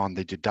on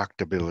the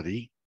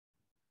deductibility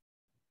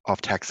of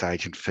tax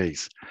agent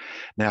fees.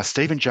 Now,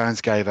 Stephen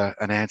Jones gave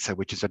an answer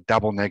which is a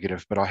double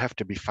negative, but I have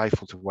to be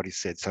faithful to what he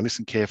said. So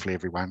listen carefully,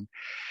 everyone.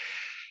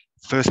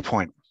 First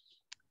point,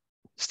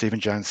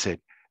 Stephen Jones said,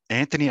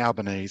 Anthony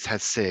Albanese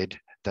has said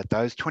that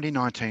those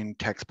 2019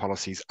 tax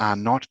policies are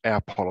not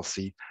our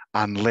policy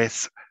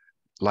unless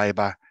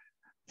Labor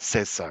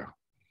says so.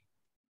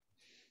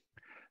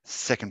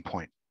 Second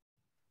point,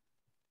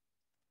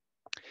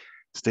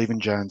 Stephen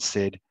Jones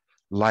said,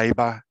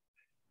 Labor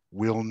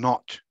will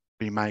not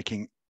be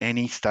making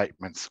any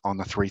statements on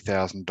the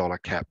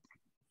 $3,000 cap.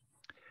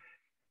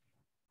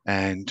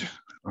 And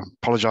I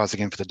apologise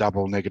again for the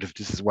double negative.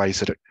 This is the way he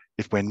said it.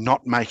 If we're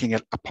not making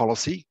it a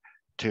policy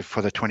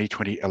for the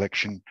 2020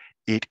 election,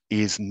 it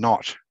is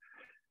not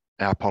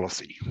our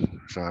policy.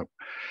 So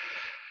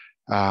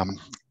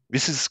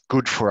this is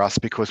good for us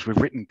because we've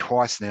written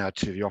twice now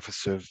to the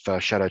Office of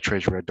Shadow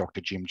Treasurer,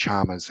 Dr. Jim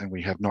Chalmers, and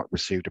we have not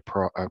received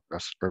a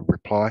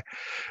reply.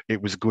 It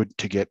was good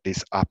to get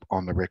this up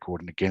on the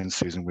record. And again,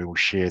 Susan, we will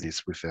share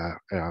this with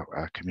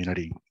our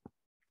community.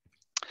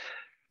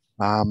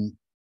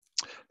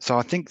 So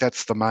I think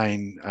that's the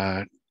main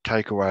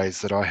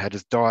takeaways that I had.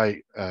 As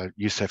Di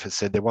Youssef has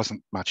said, there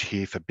wasn't much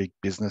here for big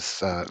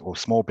business or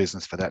small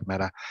business for that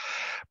matter,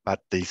 but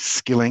the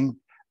skilling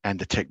and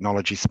the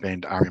technology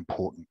spend are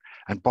important.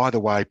 And by the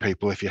way,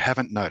 people, if you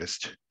haven't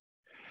noticed,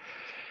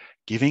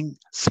 giving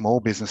Small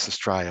Business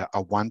Australia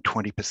a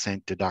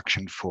 120%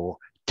 deduction for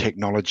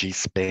technology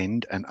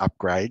spend and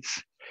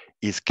upgrades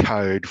is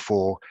code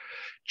for,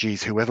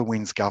 geez, whoever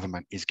wins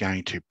government is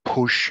going to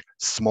push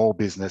small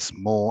business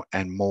more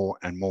and more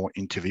and more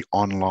into the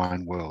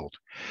online world.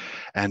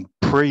 And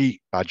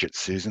pre-budget,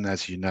 Susan,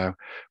 as you know,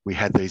 we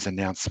had these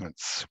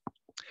announcements.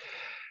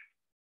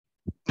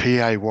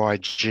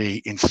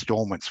 PAYG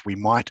instalments, we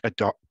might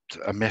adopt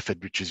a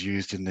method which is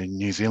used in the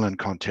New Zealand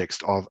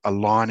context of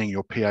aligning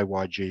your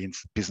PAYG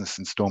business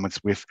instalments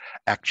with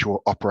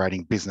actual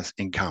operating business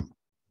income.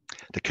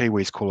 The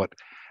Kiwis call it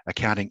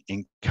accounting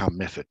income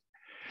method.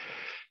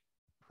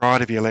 Prior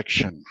to the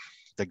election,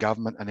 the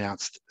government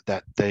announced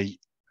that the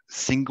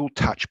single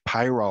touch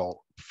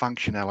payroll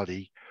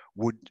functionality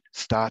would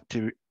start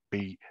to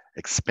be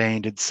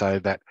expanded so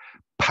that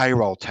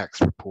payroll tax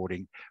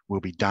reporting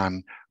will be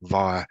done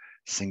via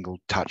single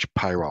touch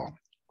payroll.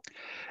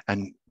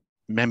 And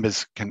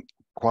members can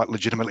quite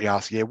legitimately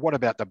ask, yeah, what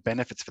about the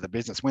benefits for the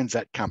business? When's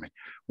that coming?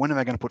 When are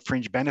they going to put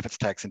fringe benefits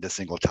tax into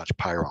single touch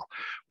payroll?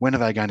 When are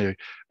they going to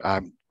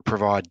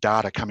provide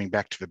data coming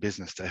back to the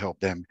business to help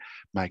them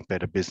make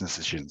better business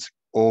decisions?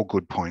 All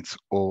good points,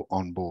 all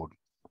on board.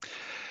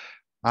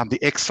 The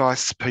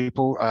excise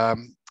people,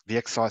 the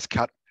excise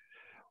cut,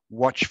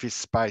 watch this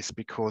space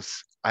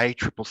because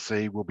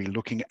ACCC will be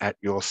looking at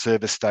your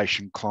service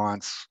station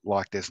clients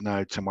like there's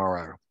no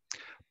tomorrow.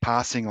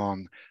 Passing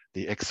on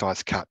the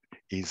excise cut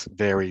is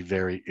very,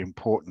 very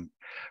important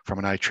from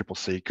an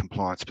ACCC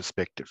compliance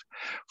perspective.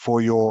 For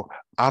your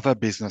other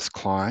business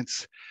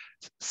clients,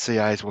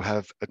 CAs will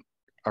have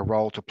a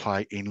role to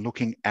play in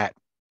looking at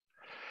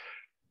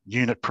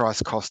unit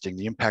price costing,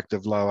 the impact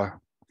of lower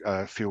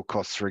fuel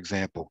costs, for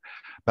example.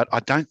 But I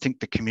don't think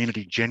the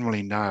community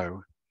generally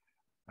know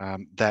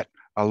that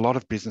a lot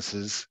of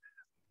businesses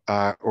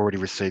already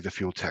receive the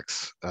fuel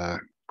tax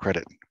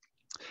credit.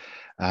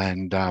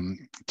 And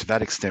to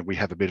that extent, we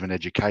have a bit of an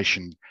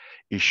education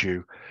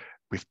issue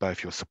with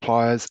both your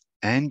suppliers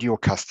and your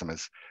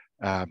customers,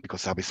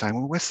 because they'll be saying,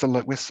 well, where's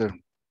the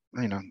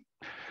you know,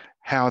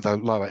 how are the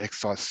lower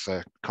excise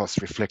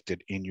costs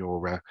reflected in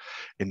your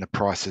in the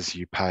prices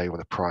you pay or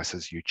the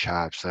prices you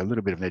charge? So a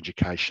little bit of an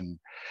education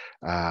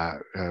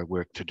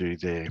work to do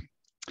there.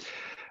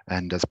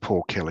 And as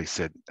Paul Kelly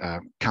said,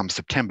 come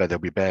September,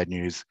 there'll be bad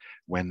news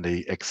when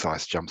the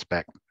excise jumps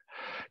back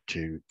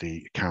to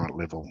the current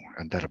level,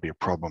 and that'll be a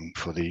problem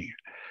for the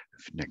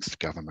next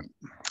government.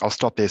 I'll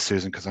stop there,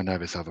 Susan, because I know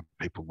there's other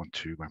people want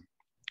to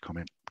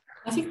comment.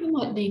 I think we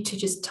might need to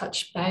just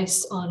touch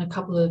base on a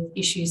couple of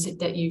issues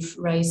that you've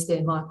raised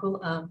there, Michael.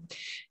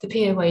 The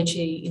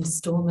PAYG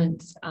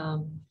instalment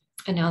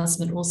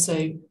announcement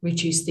also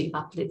reduced the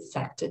uplift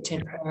factor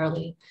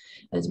temporarily.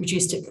 It's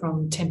reduced it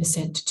from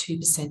 10% to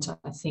 2%,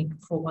 I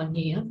think, for 1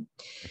 year.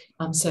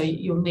 So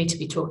you'll need to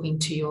be talking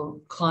to your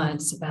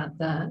clients about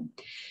that.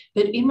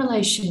 But in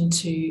relation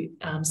to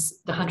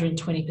the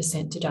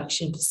 120%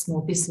 deduction for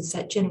small business,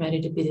 that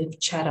generated a bit of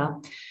chatter.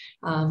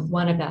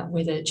 One about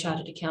whether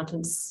chartered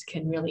accountants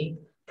can really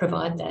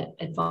provide that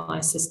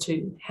advice as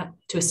to how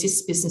to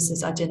assist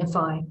businesses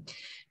identify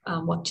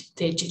what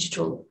their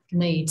digital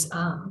needs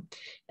are.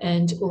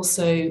 And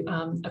also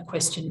a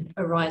question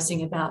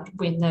arising about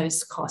when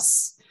those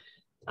costs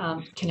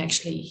can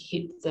actually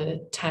hit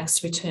the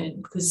tax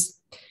return, because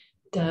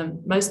the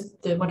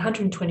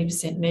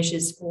 120%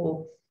 measures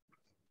for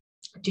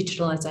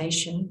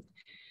digitalisation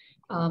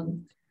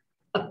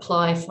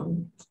apply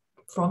from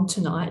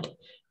tonight,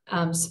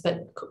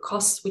 but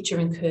costs which are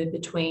incurred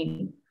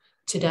between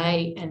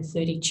today and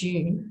 30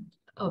 June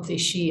of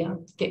this year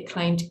get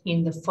claimed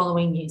in the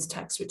following year's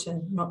tax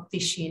return, not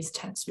this year's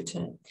tax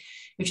return,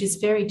 which is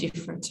very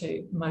different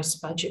to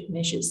most budget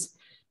measures.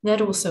 And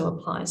that also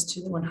applies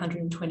to the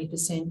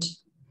 120%.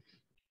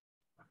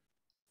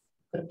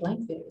 Got a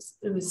blank there.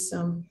 It was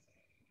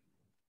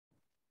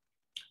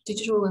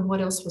digital, and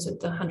what else was it,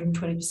 the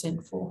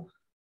 120% for?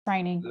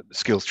 Training.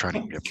 Skills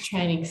training. Yep.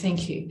 Training,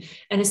 thank you.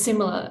 And a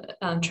similar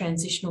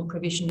transitional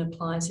provision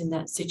applies in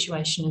that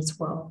situation as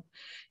well.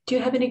 Do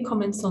you have any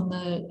comments on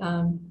the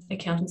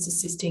accountants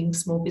assisting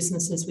small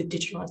businesses with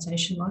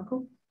digitalisation,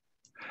 Michael?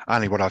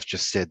 Only what I've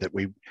just said, that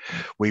we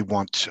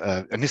want,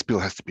 and this bill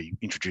has to be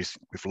introduced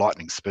with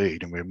lightning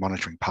speed, and we're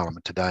monitoring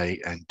Parliament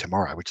today and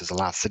tomorrow, which is the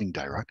last sitting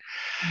day, right?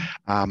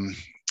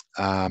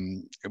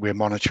 We're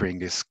monitoring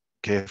this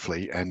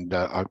carefully, and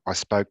I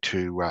spoke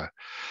to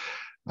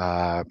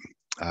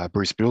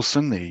Bruce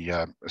Bilson,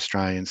 the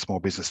Australian Small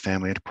Business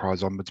Family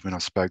Enterprise Ombudsman. I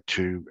spoke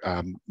to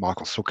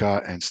Michael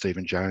Sukkar and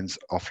Stephen Jones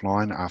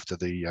offline after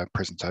the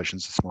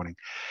presentations this morning,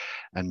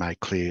 and made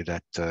clear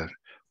that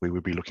we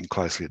would be looking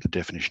closely at the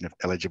definition of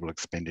eligible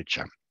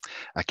expenditure.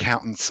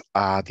 Accountants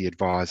are the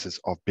advisors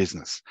of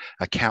business.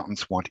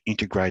 Accountants want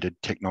integrated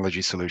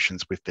technology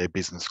solutions with their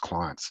business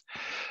clients.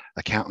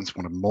 Accountants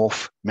want to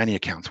morph, many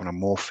accountants want to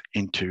morph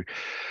into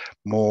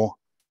more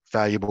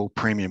valuable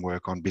premium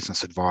work on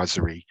business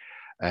advisory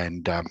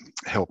and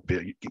help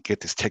get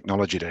this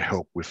technology to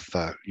help with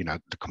the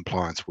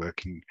compliance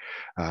working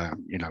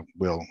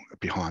well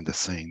behind the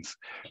scenes.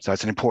 So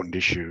it's an important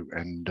issue,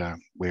 and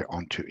we're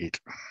onto it.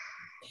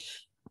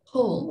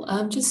 Paul,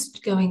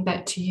 just going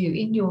back to you,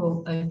 in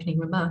your opening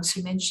remarks,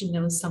 you mentioned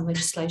there was some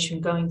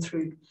legislation going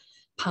through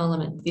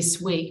Parliament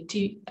this week.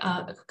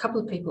 A couple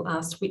of people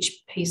asked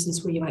which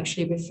pieces were you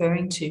actually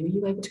referring to. Were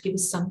you able to give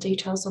us some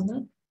details on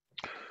that?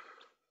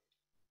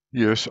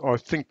 Yes, I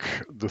think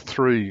the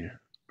three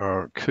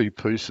key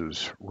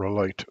pieces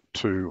relate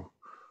to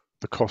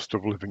the cost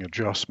of living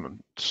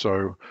adjustment.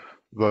 So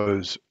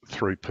those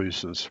three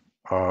pieces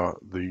are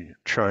the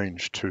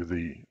change to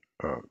the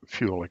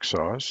fuel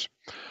excise.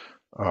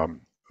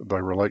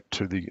 They relate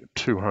to the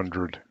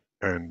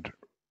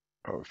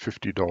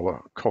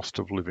 $250 cost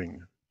of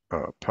living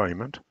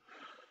payment,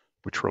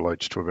 which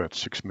relates to about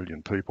 6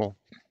 million people,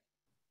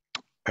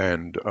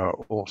 and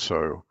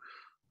also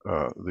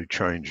the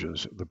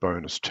changes, the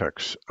bonus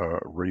tax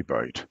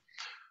rebate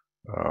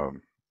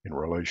in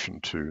relation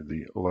to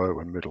the low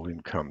and middle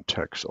income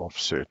tax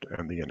offset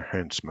and the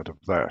enhancement of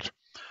that.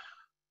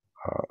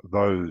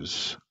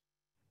 Those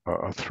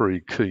are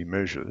three key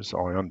measures.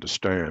 I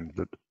understand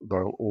that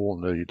they'll all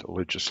need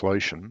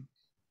legislation.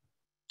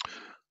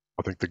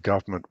 I think the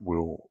government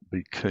will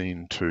be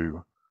keen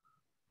to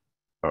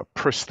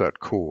press that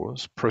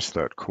cause.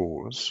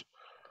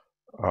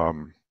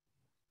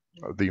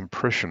 The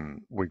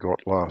impression we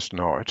got last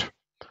night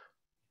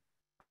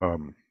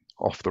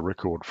off the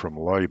record from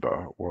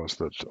Labor was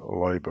that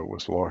Labor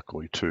was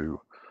likely to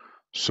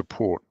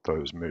support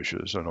those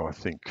measures, and I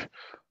think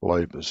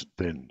Labor's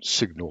then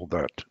signalled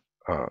that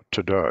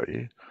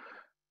today.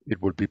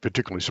 It would be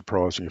particularly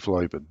surprising if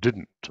Labor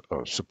didn't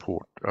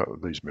support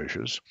these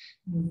measures.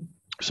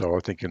 So I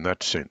think in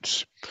that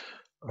sense,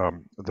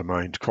 the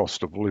main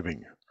cost of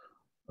living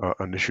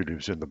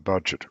initiatives in the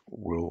budget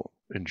will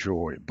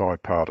enjoy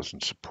bipartisan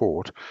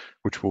support,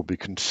 which will be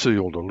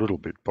concealed a little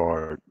bit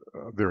by a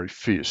very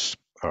fierce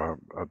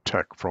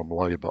attack from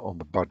Labor on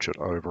the budget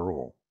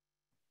overall.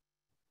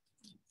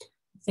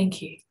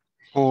 Thank you.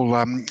 Paul,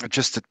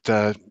 just at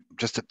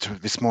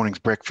this morning's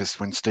breakfast,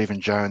 when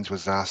Stephen Jones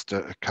was asked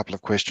a couple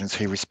of questions,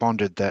 he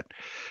responded that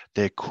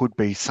there could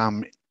be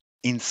some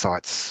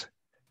insights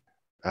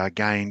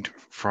gained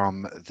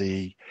from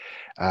the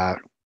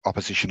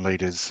opposition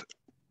leader's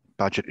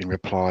budget in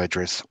reply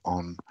address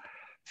on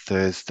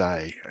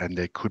Thursday, and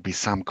there could be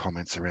some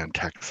comments around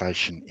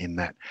taxation in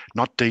that.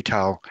 Not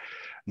detailed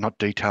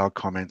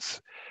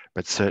comments,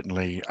 but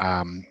certainly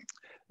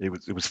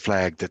it was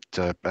flagged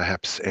that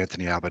perhaps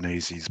Anthony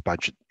Albanese's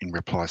budget in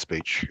reply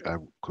speech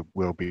could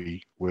well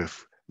be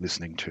worth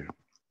listening to.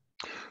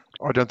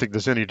 I don't think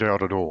there's any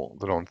doubt at all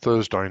that on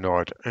Thursday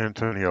night,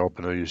 Anthony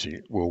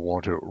Albanese will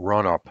want to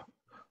run up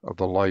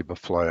the Labor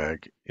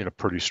flag in a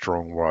pretty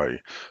strong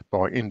way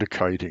by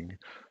indicating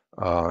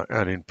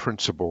an in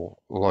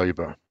principle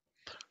Labor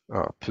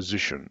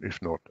position, if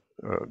not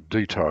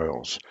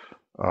details,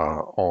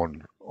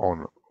 on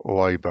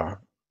Labor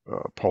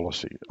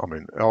policy. I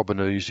mean,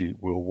 Albanese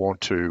will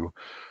want to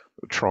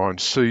try and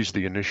seize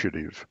the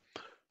initiative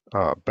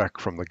back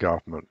from the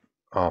government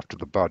after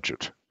the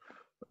budget.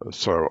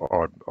 So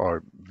I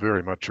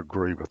very much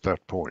agree with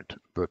that point,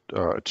 that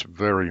it's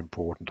very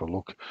important to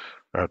look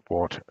at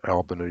what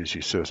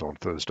Albanese says on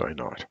Thursday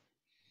night.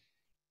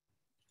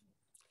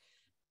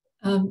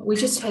 We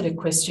just had a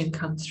question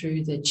come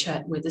through the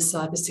chat whether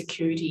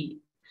cybersecurity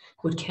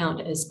would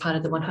count as part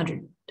of the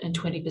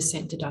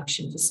 120%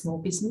 deduction for small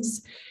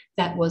business.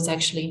 That was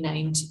actually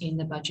named in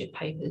the budget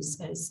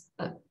papers as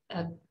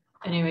an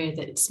area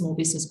that small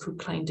business could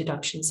claim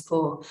deductions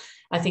for.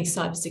 I think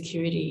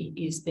cybersecurity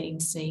is being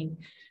seen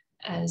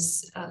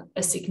as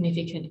a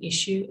significant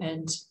issue,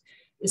 and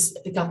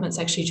the government's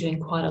actually doing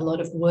quite a lot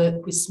of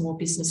work with small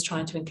business,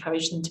 trying to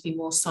encourage them to be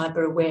more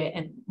cyber aware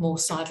and more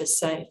cyber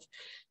safe.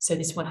 So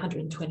this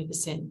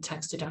 120%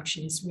 tax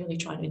deduction is really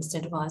trying to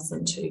incentivise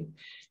them to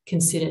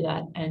consider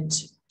that and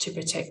to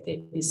protect their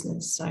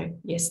business. So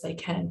yes, they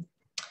can.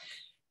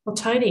 Well,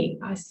 Tony,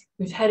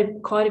 we've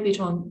had quite a bit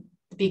on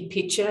the big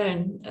picture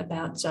and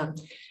about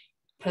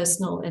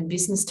personal and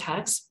business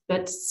tax,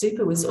 but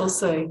super was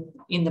also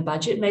in the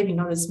budget, maybe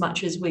not as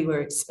much as we were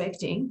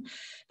expecting,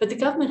 but the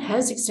government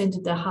has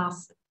extended the half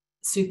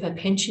super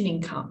pension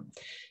income.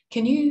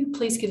 Can you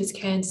please give us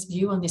Can's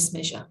view on this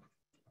measure?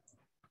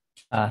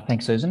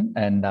 Thanks, Susan,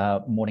 and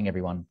morning,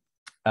 everyone.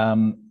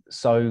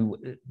 So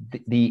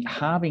the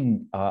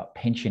halving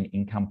pension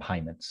income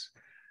payments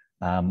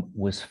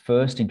was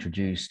first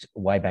introduced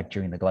way back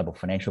during the global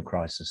financial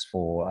crisis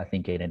for, I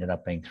think it ended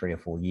up being 3 or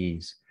 4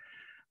 years.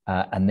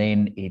 And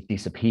then it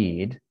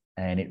disappeared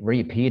and it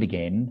reappeared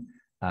again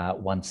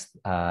once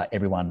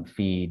everyone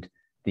feared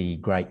the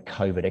great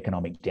COVID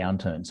economic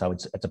downturn. So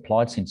it's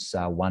applied since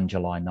 1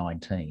 July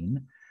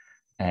 19,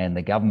 and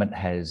the government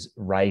has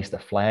raised the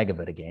flag of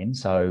it again.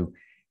 So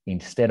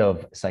instead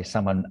of, say,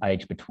 someone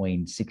aged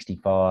between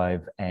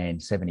 65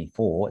 and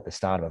 74 at the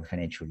start of a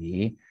financial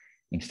year,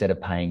 instead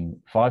of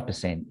paying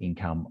 5%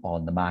 income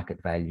on the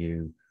market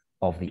value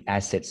of the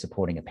assets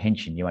supporting a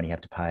pension, you only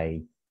have to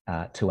pay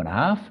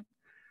 2.5%.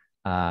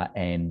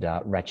 And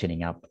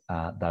ratcheting up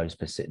those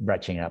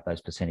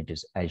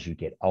percentages as you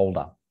get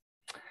older.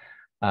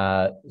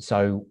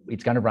 So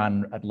it's going to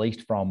run at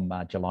least from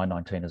July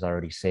 19, as I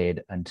already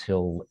said,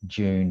 until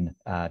June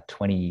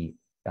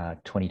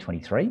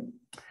 2023,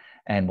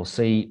 and we'll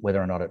see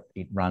whether or not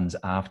it runs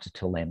after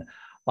till then.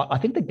 I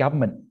think the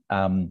government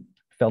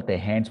felt their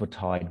hands were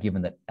tied,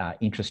 given that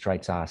interest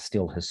rates are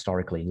still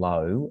historically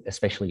low,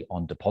 especially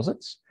on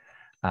deposits,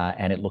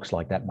 and it looks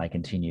like that may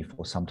continue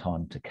for some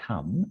time to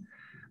come.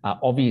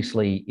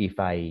 Obviously, if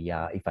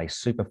a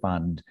super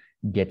fund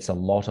gets a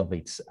lot of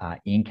its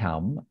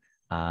income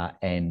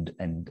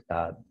and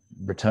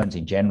returns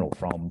in general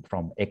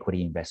from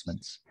equity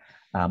investments,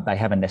 they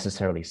haven't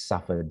necessarily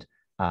suffered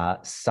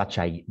such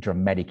a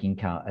dramatic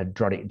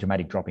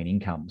drop in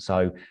income.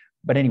 So,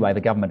 but anyway, the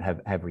government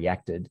have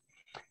reacted.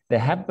 There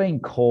have been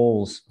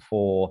calls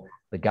for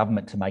the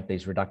government to make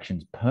these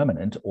reductions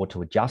permanent or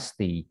to adjust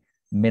the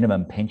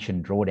minimum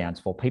pension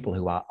drawdowns for people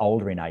who are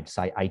older in age,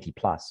 say 80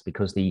 plus,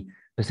 because the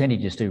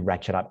percentages do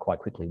ratchet up quite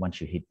quickly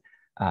once you hit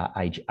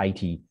age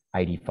 80,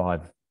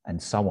 85, and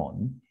so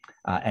on.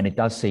 And it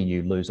does see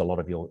you lose a lot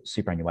of your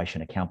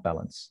superannuation account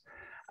balance.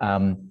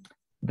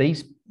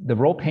 The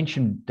raw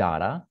pension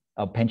data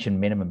of pension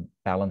minimum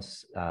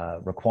balance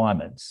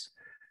requirements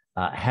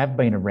have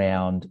been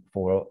around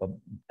for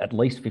at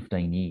least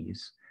 15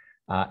 years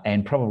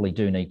and probably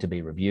do need to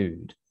be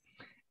reviewed.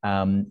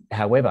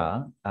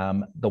 However,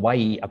 the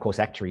way, of course,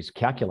 actuaries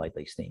calculate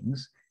these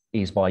things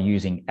is by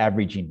using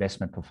average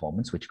investment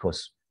performance, which of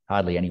course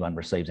hardly anyone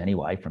receives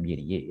anyway from year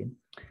to year.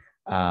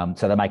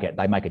 So they make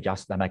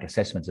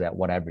assessments about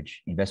what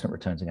average investment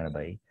returns are going to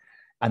be,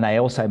 and they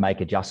also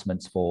make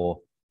adjustments for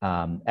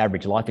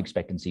average life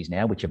expectancies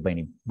now, which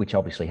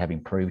obviously have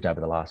improved over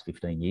the last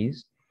 15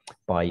 years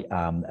by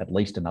at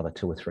least another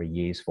 2 or 3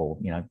 years for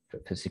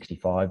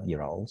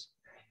 65-year-olds,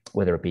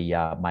 whether it be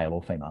male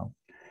or female.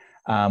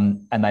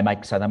 And they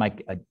make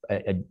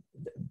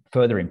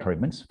further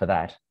improvements for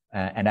that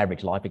and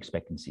average life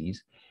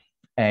expectancies.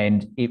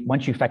 And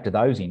once you factor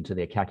those into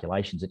their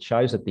calculations, it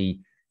shows that the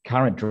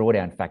current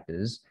drawdown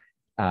factors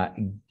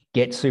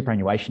get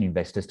superannuation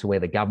investors to where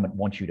the government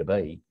wants you to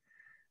be.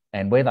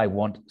 And where they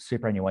want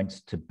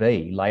superannuants to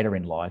be later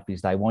in life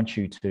is they want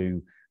you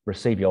to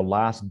receive your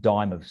last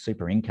dime of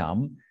super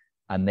income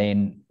and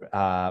then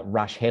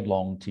rush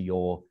headlong to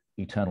your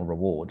eternal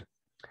reward.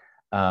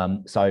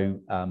 So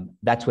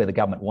that's where the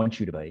government wants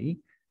you to be.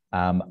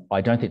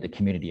 I don't think the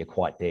community are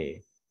quite there.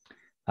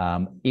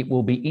 It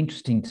will be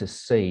interesting to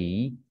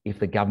see if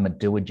the government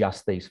do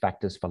adjust these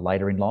factors for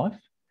later in life.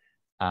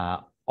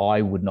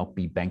 I would not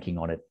be banking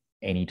on it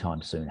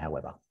anytime soon,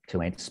 however.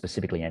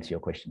 specifically answer your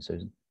question,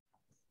 Susan.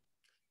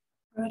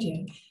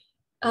 Righty.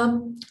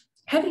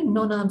 Having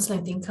non-arm's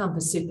length income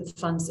for super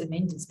funds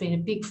amended has been a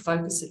big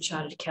focus of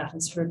chartered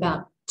accountants for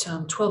about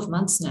 12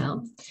 months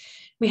now.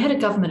 We had a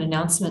government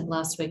announcement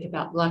last week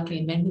about likely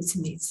amendments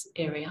in this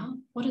area.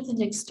 What are the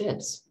next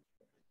steps?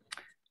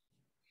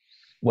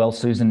 Well,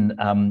 Susan,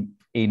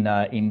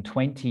 in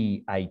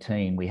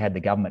 2018, we had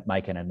the government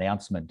make an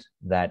announcement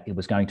that it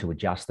was going to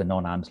adjust the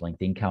non-arm's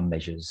length income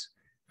measures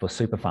for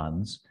super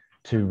funds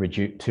to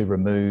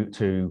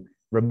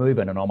remove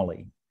an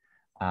anomaly.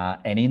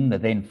 And in the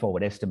then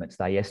forward estimates,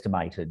 they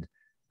estimated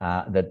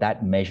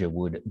that measure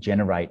would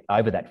generate,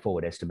 over that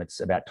forward estimates,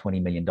 about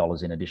 $20 million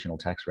in additional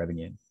tax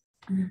revenue.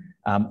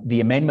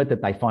 The amendment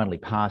that they finally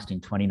passed in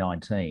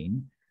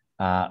 2019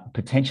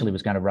 potentially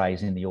was going to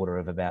raise in the order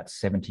of about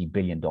 $70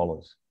 billion.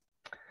 So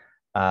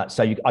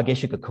I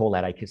guess you could call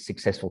that a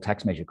successful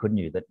tax measure, couldn't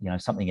you? That, you know,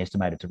 something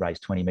estimated to raise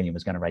 20 million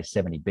was going to raise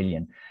 70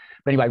 billion.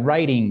 But anyway,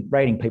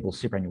 rating people's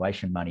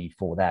superannuation money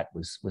for that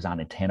was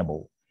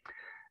unattainable.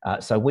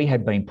 So we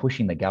had been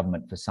pushing the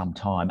government for some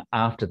time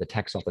after the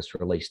tax office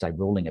released a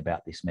ruling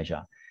about this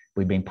measure.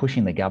 We've been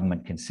pushing the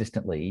government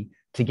consistently,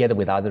 together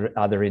with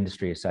other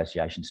industry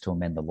associations, to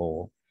amend the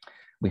law.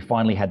 We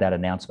finally had that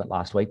announcement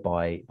last week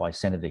by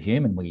Senator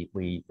Hume, and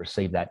we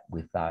received that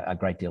with a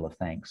great deal of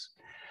thanks.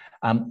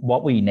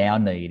 What we now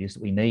need is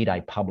we need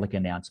a public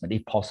announcement,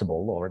 if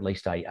possible, or at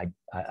least an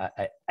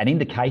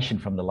indication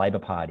from the Labor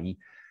Party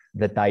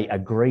that they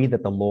agree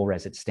that the law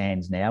as it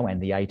stands now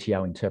and the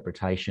ATO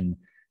interpretation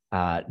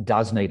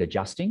does need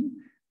adjusting,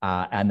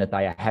 and that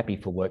they are happy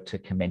for work to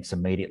commence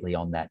immediately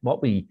on that.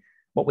 What we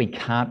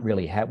can't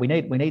really have, we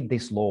need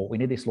this law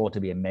to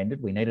be amended.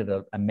 We need it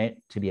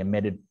to be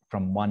amended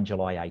from 1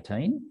 July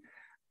 18,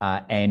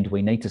 and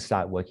we need to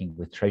start working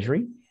with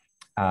Treasury.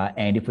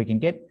 And if we can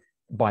get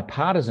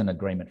bipartisan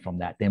agreement from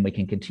that, then we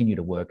can continue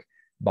to work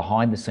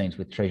behind the scenes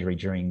with Treasury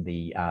during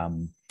the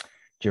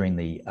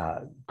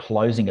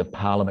closing of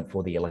Parliament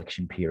for the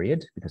election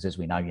period, because as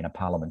we know,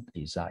 Parliament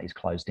is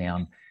closed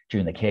down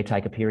during the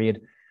caretaker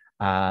period,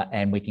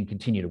 and we can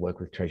continue to work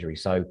with Treasury.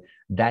 So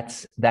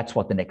that's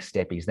what the next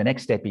step is. The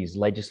next step is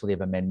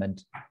legislative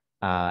amendment,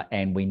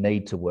 and we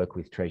need to work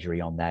with Treasury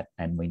on that,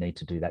 and we need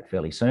to do that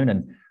fairly soon.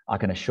 And I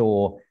can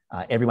assure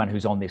everyone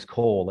who's on this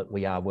call that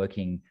we are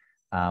working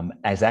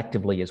as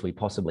actively as we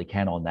possibly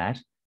can on that,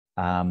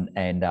 and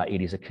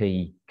it is a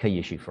key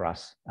issue for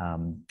us,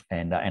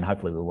 and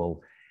hopefully we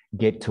will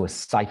get to a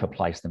safer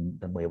place than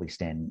where we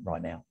stand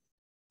right now.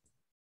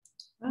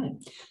 Right.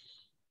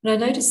 And I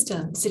noticed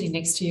sitting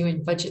next to you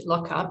in budget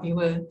lockup, you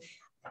were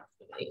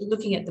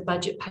looking at the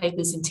budget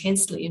papers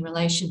intensely in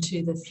relation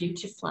to the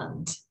future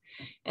fund,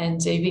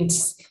 and you've been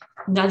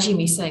nudging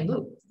me saying,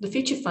 look, the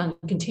future fund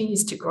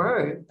continues to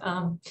grow.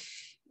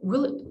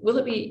 Will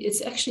it be,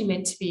 it's actually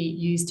meant to be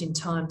used in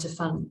time to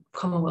fund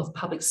Commonwealth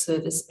Public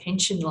Service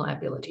pension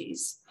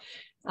liabilities.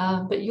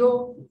 But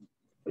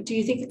do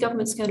you think the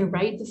government's going to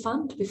raid the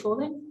fund before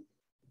then?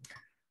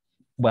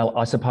 Well,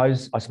 I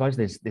suppose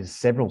there's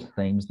several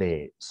themes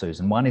there,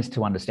 Susan. One is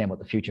to understand what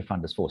the future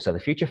fund is for. So the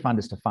future fund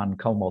is to fund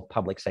Commonwealth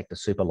public sector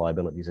super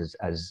liabilities,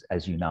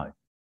 as you know.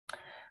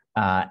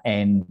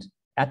 And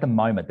at the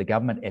moment, the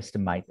government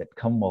estimate that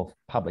Commonwealth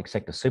public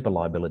sector super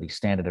liabilities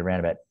stand at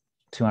around about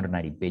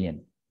 280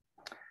 billion.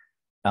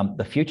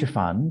 The future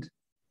fund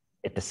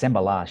at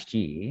December last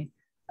year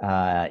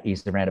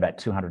is around about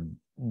 200,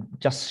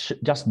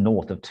 just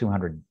north of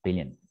 200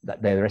 billion.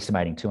 They're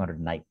estimating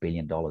 $208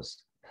 billion,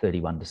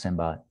 31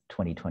 December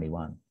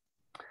 2021.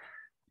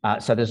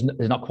 So there's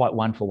not quite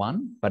one for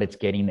one, but it's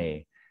getting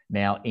there.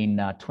 Now in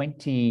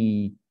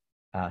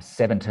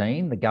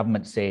 2017, the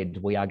government said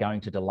we are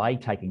going to delay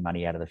taking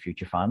money out of the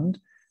future fund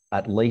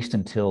at least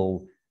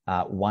until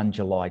 1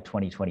 July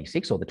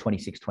 2026, or the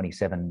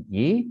 26-27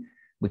 year,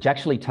 which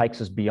actually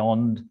takes us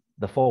beyond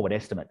the forward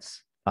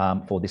estimates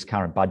for this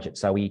current budget.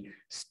 So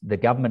the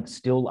government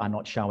still are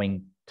not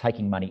showing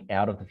taking money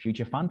out of the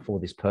future fund for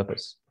this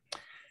purpose.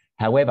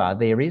 However,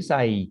 there is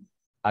a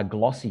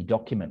glossy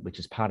document, which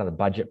is part of the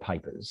budget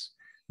papers,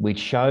 which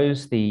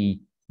shows the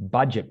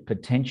budget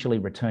potentially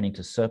returning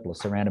to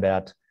surplus around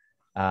about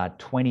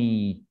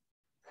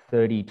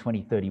 2030,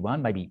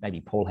 2031.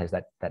 Maybe Paul has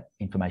that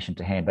information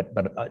to hand, but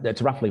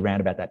it's roughly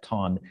around about that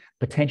time,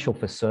 potential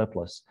for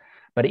surplus.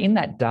 But in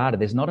that data,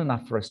 there's not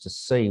enough for us to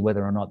see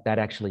whether or not that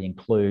actually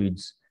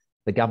includes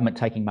the government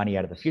taking money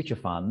out of the future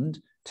fund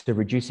to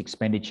reduce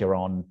expenditure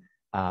on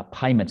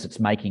payments it's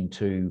making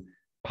to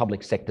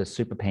public sector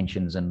super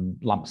pensions and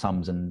lump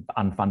sums and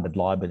unfunded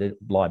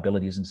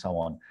liabilities and so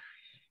on.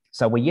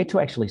 So we're yet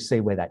to actually see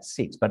where that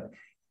sits. But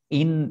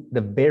in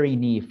the very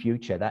near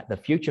future, that the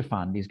future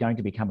fund is going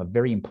to become a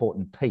very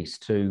important piece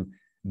to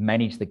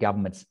manage the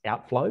government's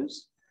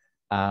outflows.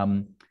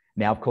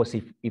 Now, of course,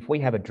 if we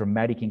have a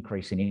dramatic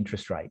increase in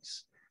interest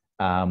rates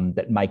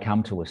that may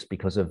come to us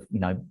because of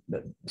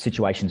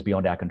situations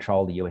beyond our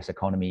control, the US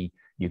economy,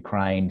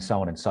 Ukraine,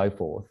 so on and so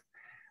forth,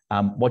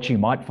 what you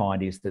might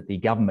find is that the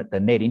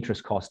net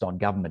interest cost on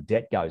government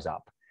debt goes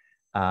up,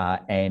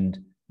 and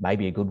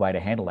maybe a good way to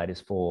handle that is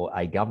for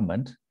a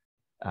government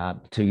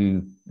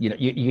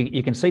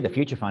you can see the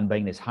future fund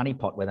being this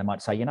honeypot where they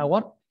might say, you know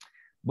what,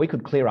 we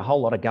could clear a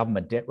whole lot of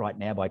government debt right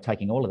now by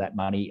taking all of that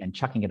money and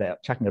chucking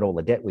it all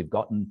the debt we've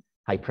got, and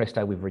hey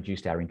presto, we've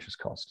reduced our interest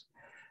cost.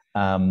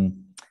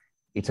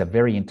 It's a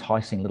very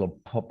enticing little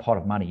pot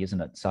of money,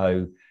 isn't it?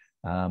 So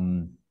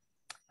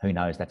who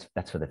knows?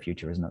 That's for the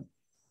future, isn't it?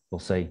 We'll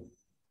see.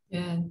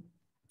 Yeah.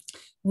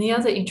 And the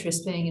other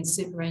interest being in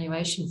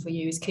superannuation for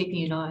you is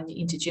keeping an eye on the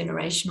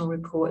intergenerational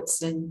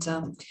reports and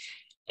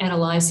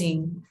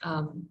analysing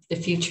the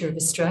future of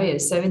Australia.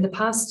 So in the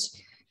past,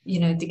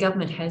 the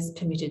government has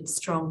permitted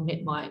strong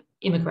net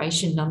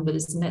immigration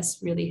numbers, and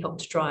that's really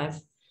helped drive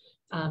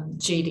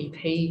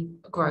GDP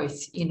growth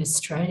in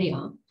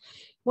Australia.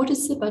 What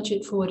does the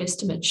budget forward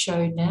estimate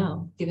show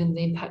now, given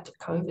the impact of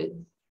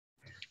COVID?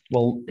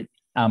 Well,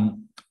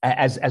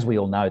 as we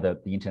all know, the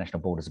international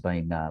borders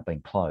have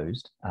been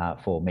closed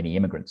for many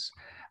immigrants,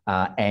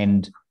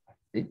 and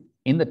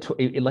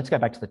let's go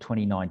back to the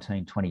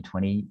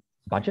 2019-2020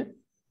 budget.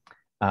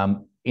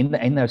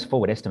 In those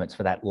forward estimates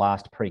for that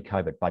last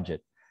pre-COVID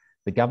budget,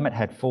 the government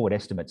had forward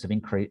estimates of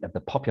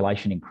the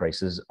population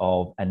increases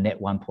of a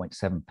net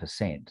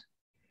 1.7%.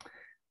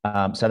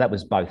 So that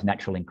was both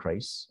natural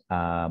increase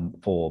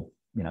for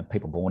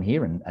people born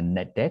here and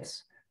net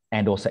deaths,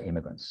 and also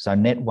immigrants. So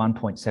net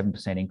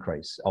 1.7%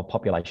 increase of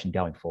population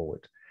going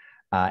forward.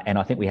 And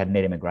I think we had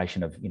net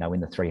immigration of, in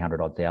the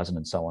 300 odd thousand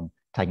and so on,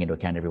 taking into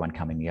account everyone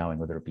coming and going,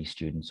 whether it be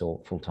students or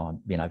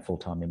full-time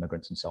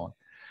immigrants and so on.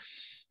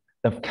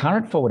 The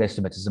current forward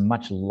estimates is a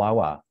much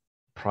lower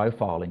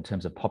profile in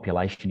terms of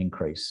population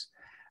increase.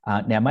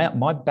 Now,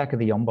 my back of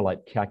the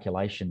envelope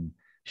calculation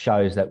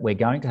shows that we're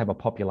going to have a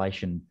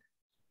population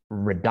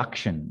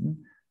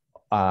reduction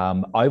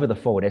over the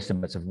forward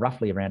estimates of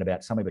roughly around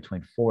about somewhere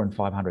between 400,000 and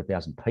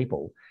 500,000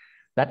 people.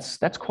 That's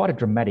quite a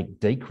dramatic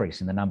decrease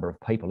in the number of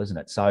people, isn't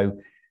it? So,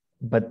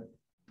 but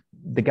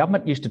the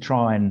government used to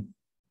try and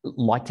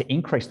like to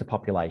increase the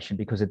population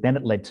because it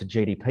led to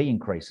GDP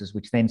increases,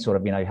 which then sort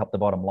of, helped the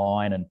bottom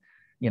line and,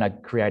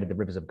 created the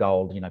rivers of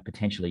gold,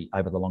 potentially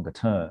over the longer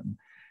term.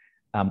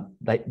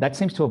 That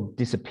seems to have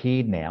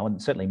disappeared now.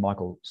 And certainly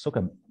Michael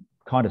Sukkar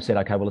kind of said,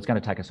 okay, well, it's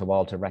going to take us a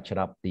while to ratchet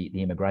up the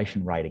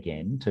immigration rate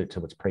again to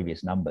its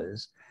previous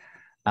numbers.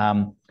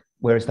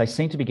 Whereas they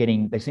seem to be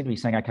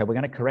saying, okay, we're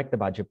going to correct the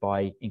budget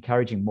by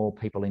encouraging more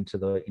people into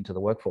the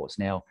workforce.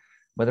 Now,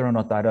 whether or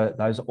not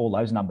all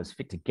those numbers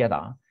fit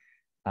together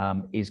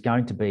is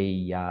going to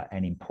be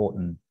an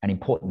important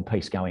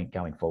piece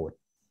going forward.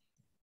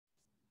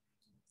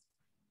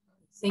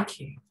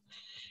 Thank you.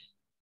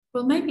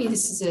 Well, maybe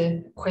this is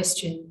a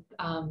question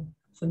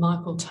for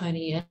Michael,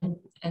 Tony,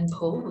 and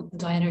Paul.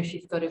 Diana, if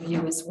you've got a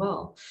view as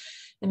well.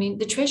 I mean,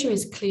 the Treasurer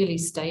has clearly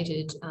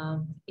stated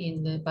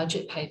in the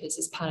budget papers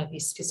as part of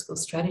his fiscal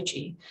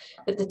strategy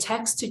that the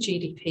tax to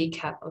GDP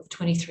cap of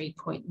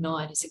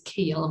 23.9 is a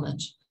key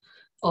element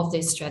of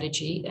their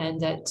strategy,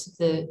 and that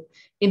the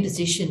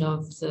imposition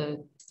of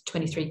the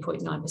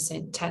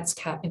 23.9% tax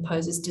cap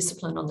imposes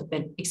discipline on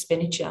the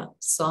expenditure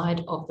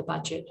side of the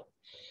budget.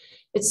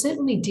 It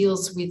certainly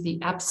deals with the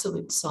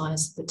absolute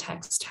size of the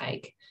tax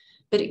take,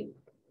 but it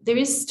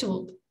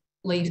still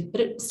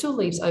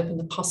leaves open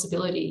the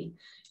possibility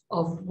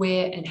of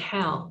where and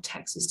how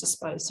tax is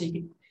disposed. So you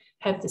could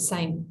have the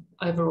same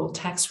overall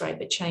tax rate,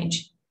 but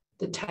change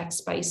the tax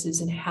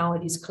bases and how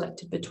it is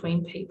collected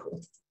between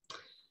people,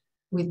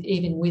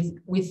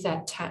 with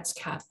that tax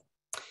cap.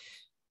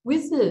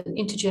 With the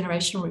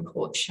intergenerational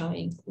report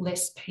showing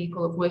less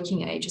people of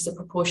working age as a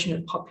proportion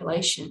of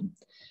population,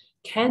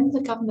 can the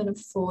government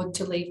afford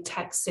to leave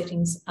tax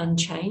settings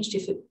unchanged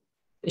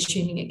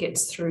assuming it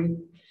gets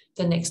through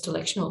the next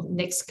election or the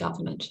next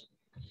government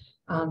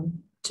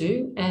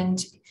do?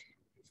 And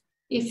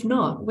if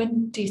not,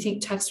 when do you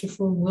think tax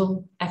reform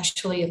will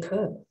actually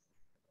occur?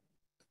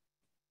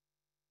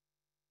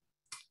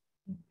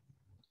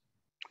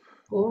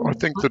 I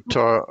think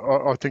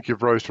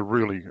you've raised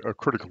a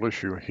critical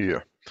issue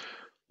here.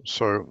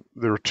 So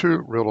there are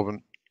two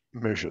relevant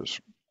measures.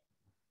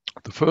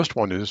 The first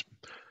one is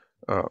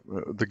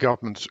the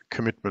government's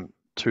commitment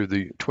to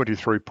the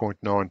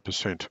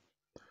 23.9%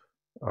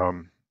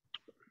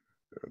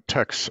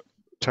 tax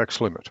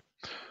limit,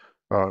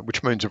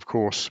 which means, of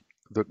course,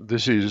 that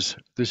this is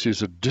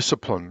a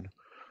discipline.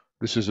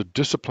 This is a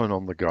discipline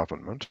on the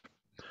government.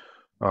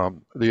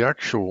 The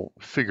actual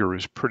figure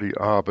is pretty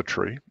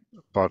arbitrary,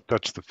 but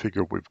that's the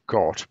figure we've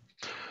got.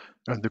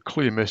 And the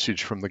clear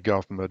message from the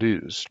government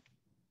is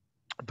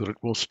that it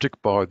will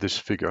stick by this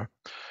figure,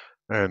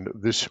 and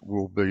this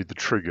will be the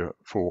trigger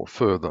for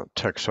further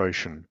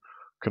taxation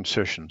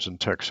concessions and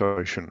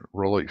taxation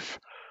relief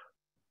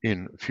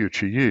in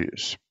future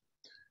years.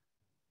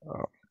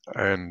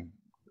 And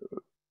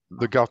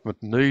the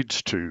government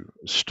needs to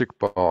stick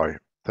by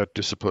that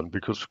discipline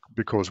because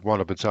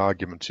one of its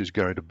arguments is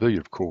going to be,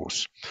 of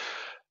course,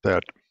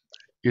 that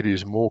it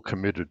is more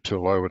committed to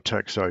lower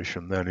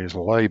taxation than is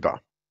Labor.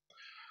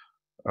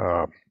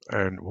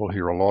 And we'll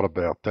hear a lot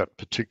about that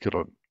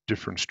particular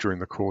difference during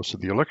the course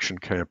of the election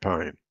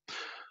campaign.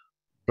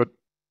 But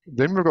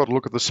Then we've got to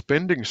look at the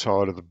spending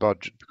side of the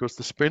budget, because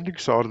the spending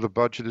side of the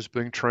budget is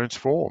being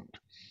transformed.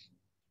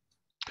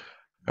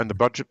 And the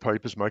budget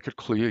papers make it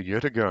clear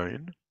yet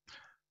again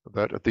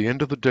that at the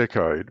end of the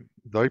decade,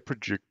 they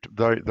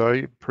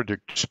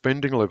predict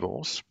spending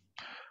levels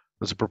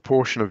as a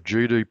proportion of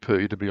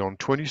GDP to be on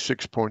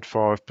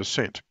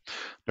 26.5%.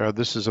 Now,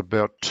 this is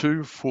about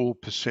 2 full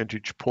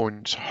percentage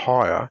points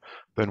higher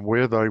than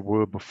where they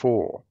were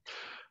before.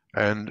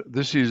 And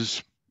this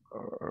is,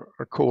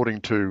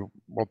 according to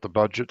what the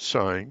budget's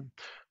saying,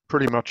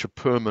 pretty much a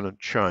permanent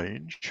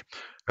change,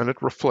 and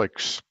it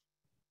reflects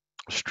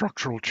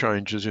structural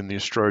changes in the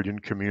Australian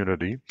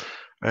community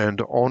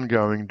and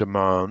ongoing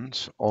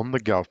demands on the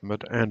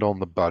government and on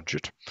the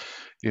budget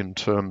in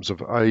terms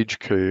of aged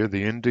care,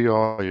 the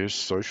NDIS,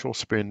 social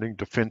spending,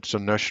 defence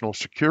and national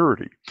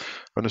security.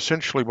 And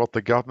essentially what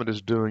the government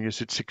is doing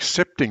is it's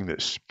accepting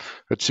this.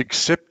 It's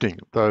accepting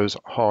those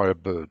higher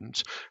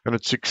burdens, and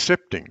it's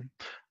accepting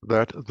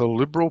that the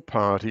Liberal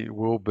Party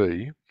will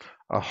be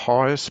a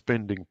higher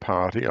spending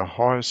party, a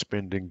higher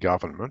spending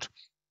government,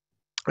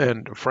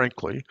 and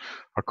frankly,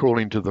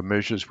 according to the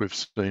measures we've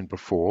seen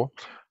before,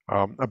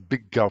 a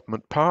big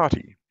government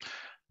party.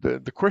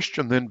 The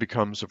question then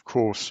becomes, of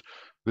course,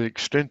 the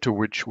extent to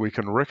which we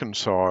can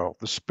reconcile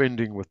the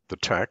spending with the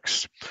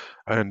tax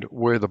and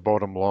where the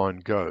bottom line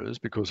goes,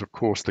 because of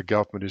course the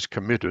government is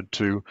committed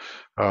to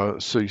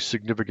see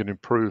significant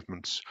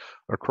improvements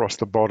across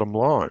the bottom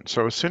line.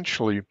 So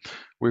essentially,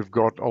 we've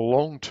got a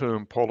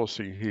long-term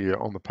policy here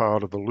on the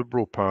part of the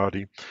Liberal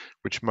Party,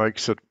 which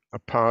makes it a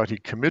party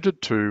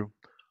committed to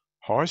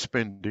high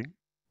spending,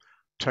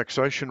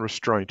 taxation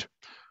restraint,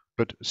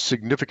 but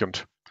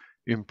significant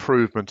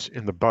improvements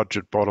in the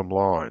budget bottom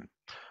line.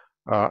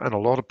 And a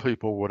lot of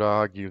people would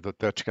argue that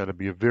that's going to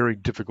be a very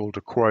difficult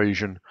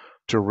equation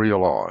to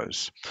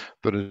realise,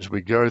 that as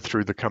we go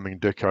through the coming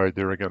decade,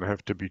 there are going to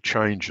have to be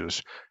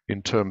changes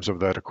in terms of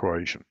that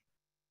equation.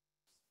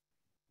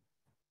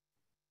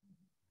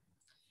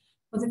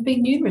 Well, there have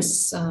been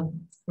numerous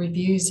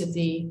reviews of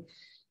the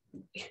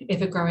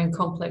ever-growing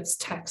complex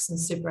tax and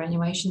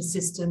superannuation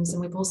systems,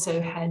 and we've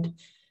also had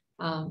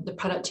the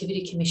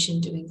Productivity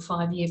Commission doing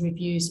 5-year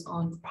reviews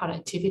on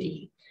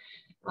productivity.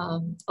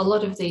 A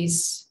lot of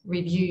these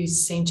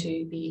reviews seem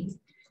to be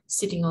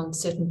sitting on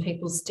certain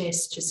people's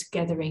desks, just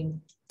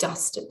gathering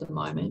dust at the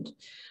moment.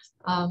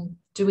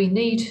 Do we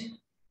need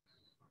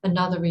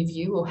another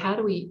review, or how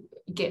do we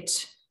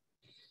get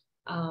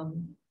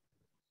the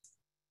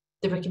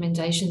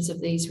recommendations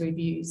of these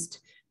reviews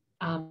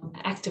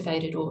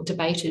activated or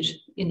debated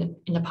in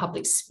the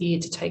public sphere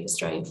to take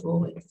Australia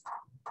forward?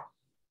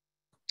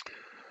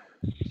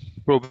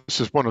 Well, this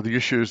is one of the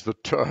issues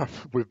that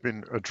we've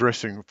been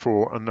addressing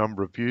for a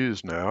number of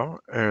years now,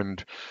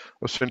 and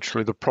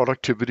essentially the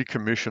Productivity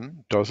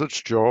Commission does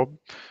its job.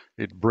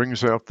 It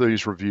brings out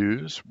these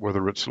reviews,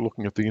 whether it's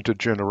looking at the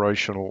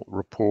intergenerational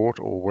report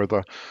or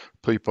whether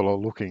people are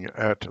looking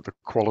at the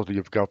quality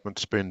of government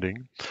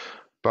spending.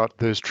 But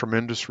there's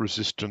tremendous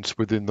resistance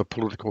within the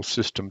political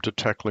system to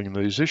tackling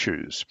these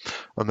issues,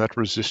 and that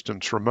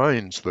resistance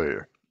remains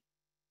there.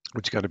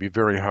 It's going to be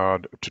very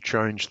hard to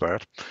change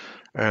that.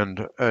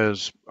 And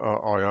as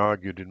I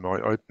argued in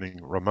my opening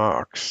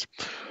remarks,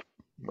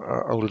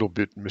 a little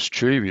bit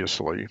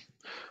mischievously,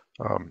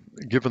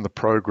 given the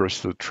progress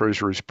that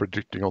Treasury is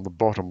predicting on the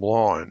bottom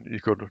line, you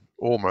could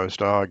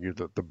almost argue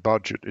that the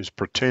budget is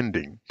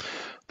pretending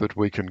that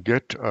we can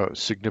get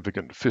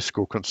significant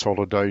fiscal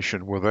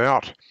consolidation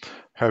without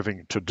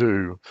having to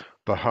do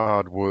the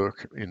hard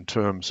work in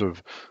terms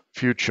of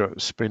future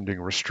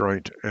spending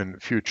restraint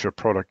and future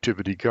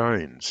productivity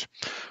gains.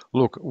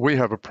 Look, we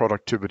have a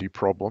productivity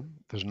problem.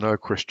 There's no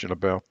question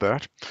about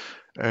that.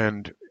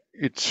 And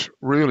it's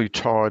really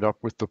tied up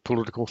with the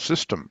political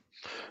system.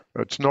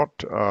 It's not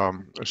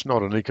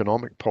an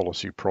economic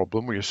policy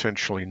problem. We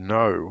essentially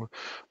know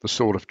the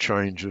sort of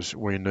changes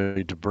we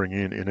need to bring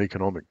in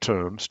economic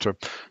terms to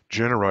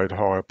generate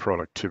higher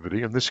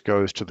productivity, and this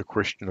goes to the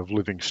question of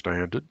living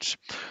standards.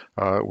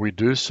 We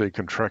do see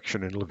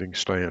contraction in living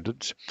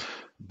standards,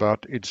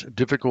 but it's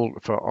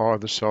difficult for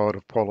either side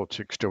of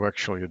politics to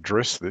actually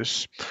address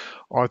this.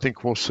 I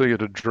think we'll see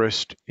it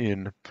addressed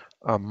in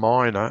a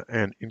minor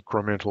and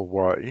incremental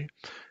way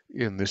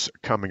in this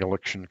coming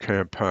election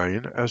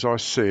campaign. As I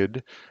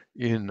said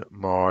in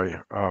my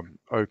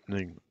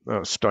opening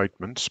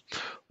statements,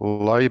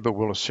 Labor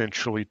will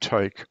essentially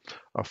take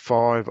a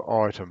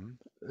 5-item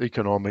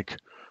economic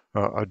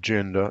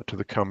agenda to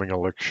the coming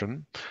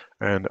election,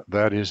 and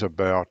that is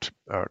about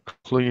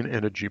clean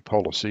energy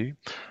policy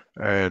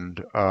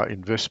and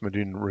investment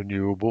in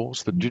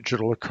renewables, the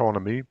digital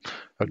economy,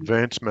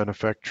 advanced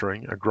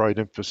manufacturing, a great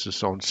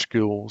emphasis on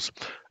skills,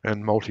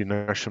 and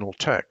multinational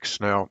tax.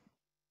 Now,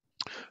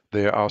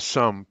 there are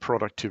some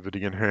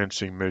productivity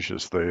enhancing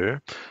measures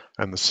there,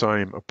 and the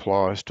same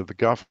applies to the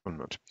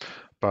government.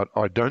 But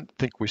I don't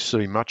think we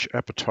see much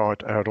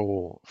appetite at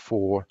all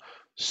for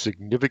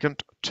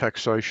significant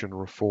taxation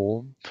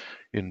reform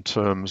in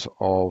terms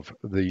of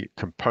the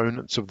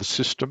components of the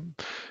system,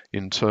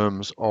 in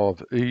terms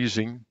of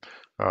easing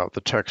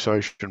the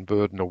taxation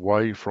burden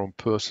away from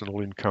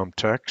personal income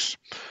tax,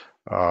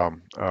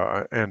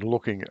 and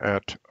looking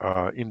at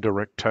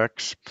indirect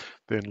tax,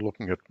 then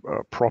looking at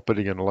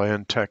property and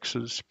land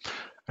taxes,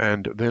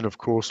 and then of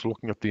course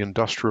looking at the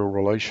industrial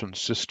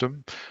relations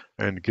system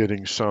and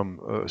getting some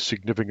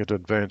significant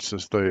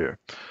advances there.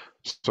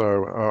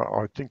 So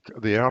I think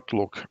the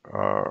outlook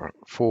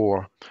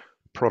for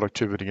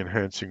productivity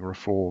enhancing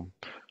reform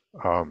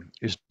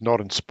is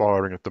not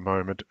inspiring at the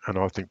moment, and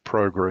I think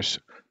progress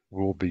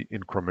will be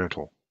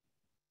incremental.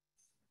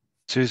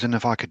 Susan,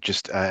 if I could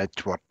just add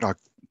to what I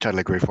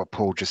totally agree with what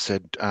Paul just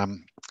said.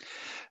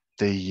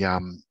 The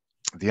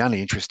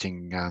only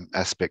interesting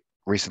aspect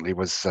recently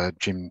was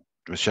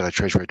Shadow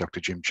Treasurer Dr.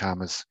 Jim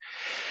Chalmers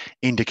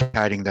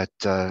indicating that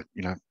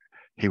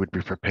he would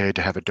be prepared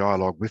to have a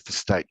dialogue with the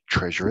state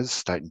treasurers,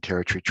 state and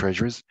territory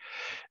treasurers,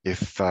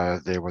 if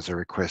there was a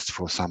request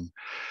for some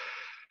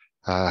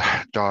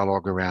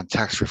dialogue around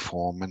tax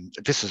reform. And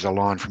this is a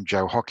line from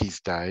Joe Hockey's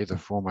day, the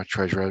former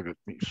treasurer,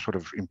 sort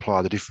of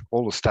implied that if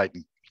all the state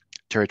and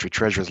territory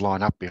treasurers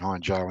line up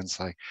behind Joe and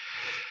say,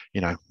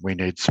 we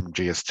need some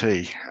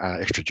GST,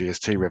 extra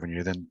GST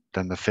revenue, then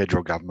the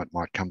federal government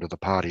might come to the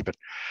party. But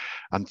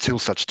until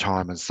such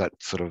time as that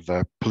sort of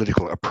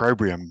political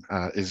opprobrium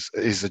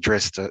is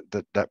addressed,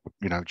 that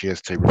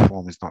GST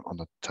reform is not on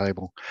the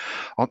table.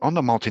 On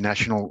the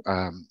multinational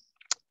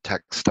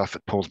tax stuff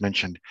that Paul's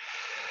mentioned,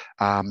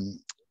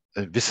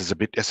 this is a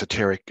bit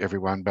esoteric,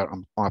 everyone, but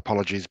my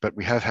apologies, but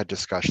we have had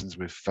discussions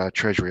with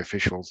Treasury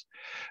officials.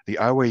 The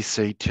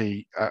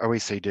OECD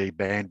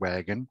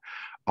bandwagon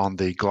on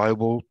the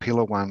global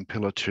Pillar 1,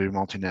 Pillar 2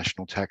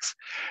 multinational tax,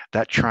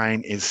 that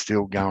train is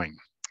still going.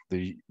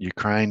 The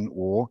Ukraine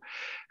war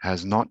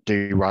has not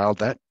derailed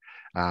that.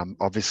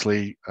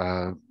 Obviously,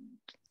 the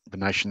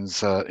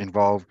nations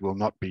involved will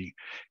not be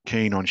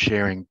keen on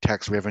sharing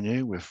tax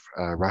revenue with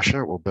Russia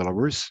or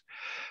Belarus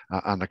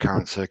under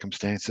current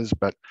circumstances,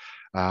 but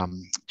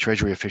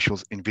Treasury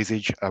officials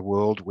envisage a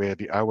world where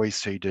the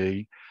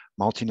OECD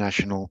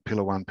multinational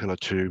Pillar 1, Pillar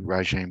 2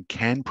 regime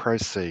can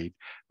proceed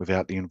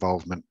without the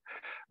involvement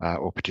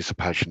or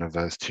participation of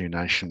those two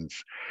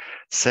nations.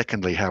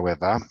 Secondly,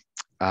 however,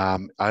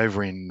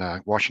 over in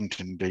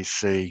Washington,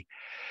 DC,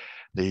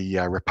 the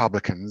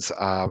Republicans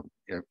are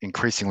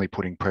increasingly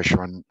putting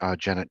pressure on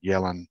Janet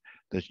Yellen,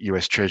 the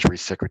US Treasury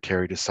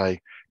Secretary, to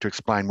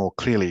explain more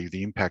clearly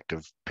the impact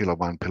of Pillar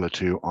 1, Pillar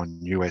 2 on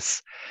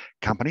US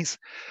companies.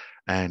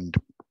 And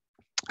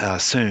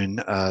soon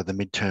the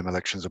midterm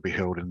elections will be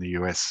held in the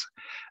US,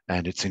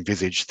 and it's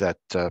envisaged that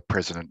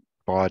President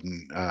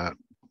Biden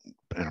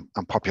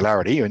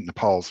unpopularity in the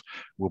polls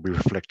will be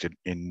reflected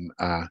in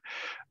a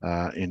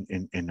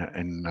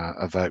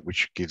vote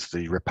which gives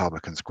the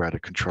Republicans greater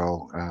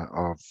control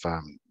of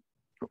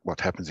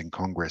what happens in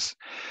Congress.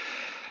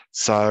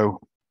 So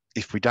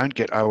if we don't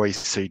get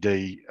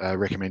OECD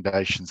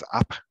recommendations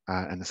up,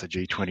 and there's a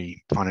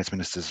G20 finance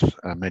ministers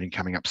meeting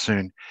coming up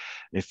soon,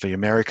 if the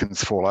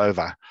Americans fall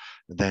over,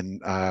 then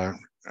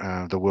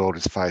the world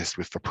is faced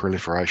with the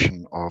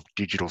proliferation of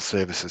digital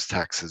services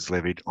taxes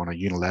levied on a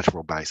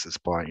unilateral basis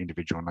by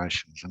individual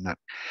nations, and that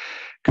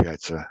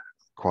creates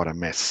quite a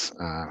mess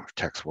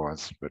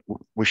tax-wise. But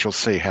we shall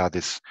see how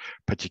this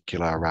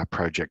particular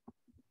project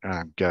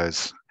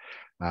goes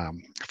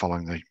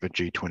following the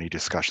G20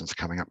 discussions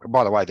coming up.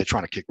 By the way, they're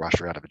trying to kick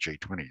Russia out of a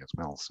G20 as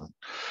well. So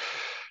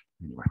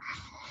anyway.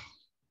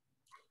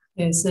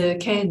 Yes, the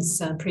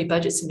Cairns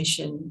pre-budget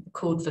submission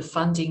called for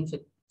funding for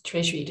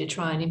Treasury to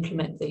try and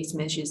implement these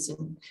measures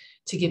and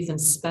to give them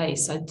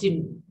space. I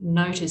didn't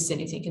notice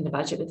anything in the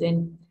budget, but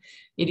then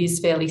it is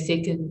fairly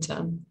thick, and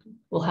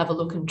we'll have a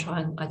look and try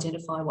and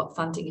identify what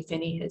funding, if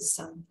any, has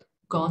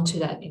gone to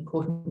that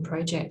important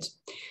project.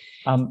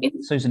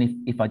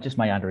 Susan, if I just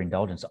may, under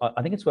indulgence,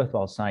 I think it's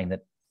worthwhile saying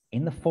that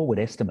in the forward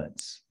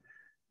estimates,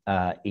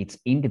 it's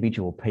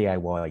individual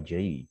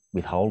PAYG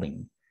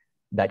withholding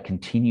that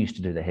continues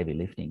to do the heavy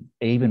lifting,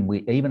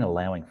 even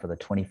allowing for the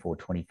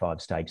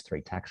 24-25 stage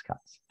 3 tax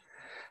cuts.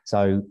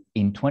 So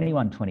in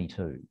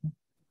 21-22,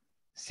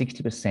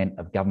 60%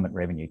 of government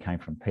revenue came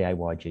from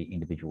PAYG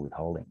individual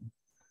withholding.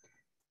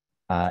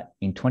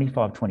 In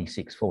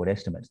 25-26 forward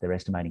estimates, they're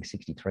estimating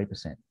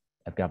 63%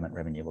 of government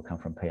revenue will come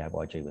from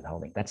PAYG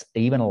withholding. That's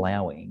even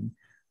allowing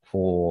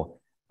for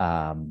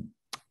the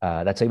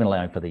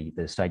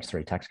stage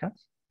 3 tax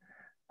cuts.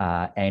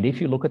 And if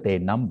you look at their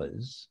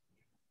numbers,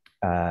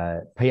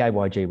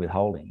 PAYG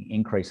withholding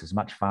increases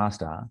much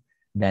faster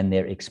than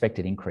their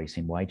expected increase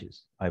in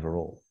wages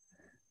overall.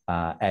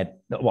 Well, I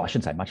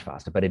shouldn't say much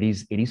faster, but it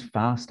is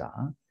faster,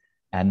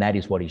 and that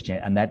is what is,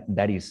 and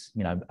that is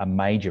a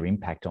major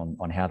impact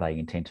on how they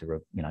intend to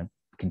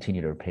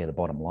continue to repair the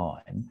bottom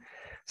line.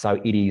 So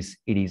it is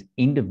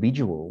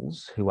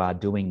individuals who are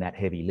doing that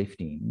heavy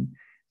lifting,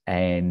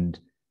 and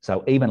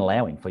so even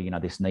allowing for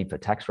this need for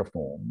tax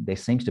reform, there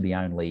seems to be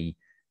they're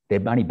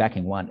only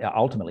backing one.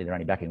 Ultimately, they're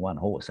only backing one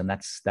horse, and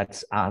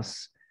that's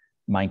us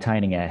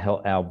maintaining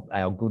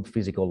our good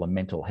physical and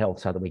mental health,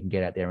 so that we can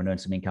get out there and earn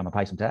some income and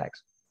pay some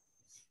tax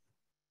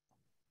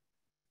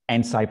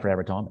and save for our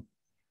retirement.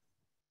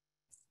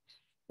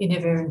 in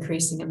ever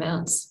increasing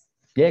amounts.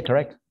 Yeah,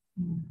 correct.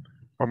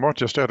 I might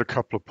just add a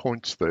couple of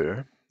points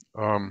there.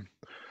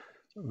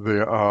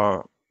 There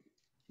are,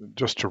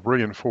 just to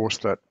reinforce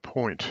that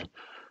point,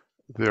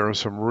 there are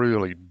some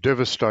really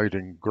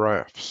devastating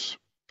graphs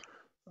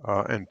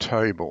and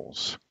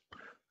tables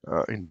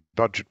in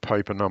budget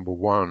paper number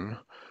 1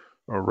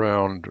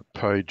 around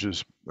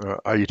pages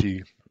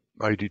 80,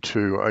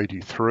 82,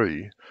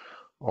 83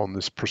 on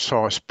this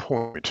precise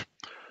point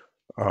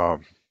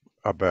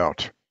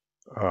about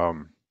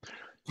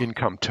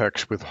income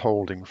tax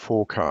withholding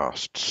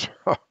forecasts.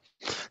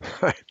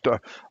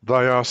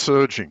 They are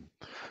surging.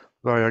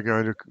 They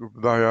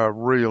are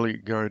really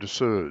going to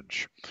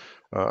surge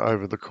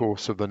over the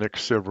course of the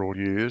next several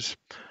years,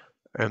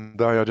 and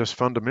they are just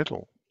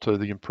fundamental to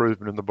the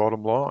improvement in the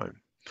bottom line.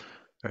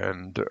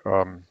 And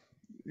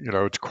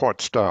it's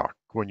quite stark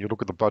when you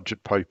look at the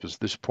budget papers.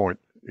 This point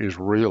is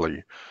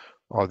really,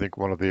 I think,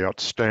 one of the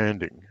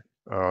outstanding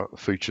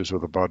features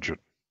of the budget.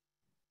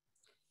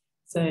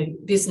 So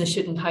business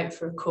shouldn't hope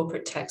for a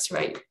corporate tax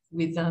rate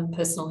with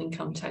personal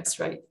income tax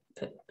rate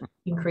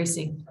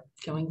increasing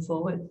going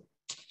forward.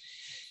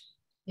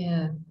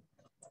 Yeah.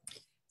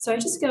 So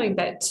just going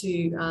back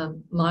to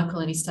Michael,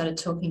 and he started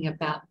talking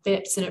about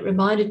BEPS, and it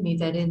reminded me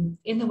that in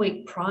the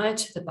week prior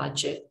to the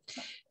budget,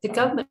 the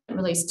government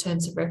released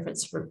terms of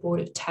reference for a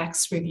Board of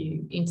Tax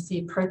review into the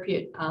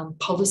appropriate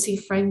policy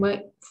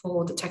framework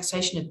for the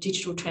taxation of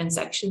digital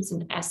transactions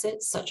and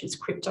assets such as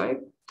crypto.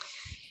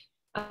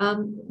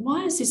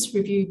 Why has this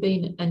review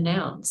been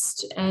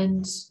announced?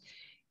 And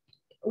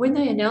when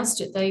they announced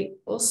it, they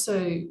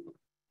also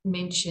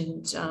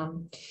mentioned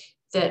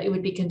that it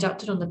would be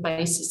conducted on the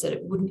basis that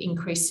it wouldn't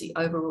increase the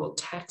overall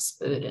tax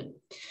burden.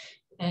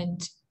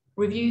 And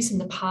reviews in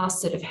the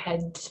past that have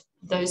had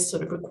those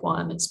sort of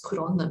requirements put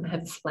on them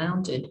have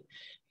floundered.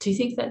 Do you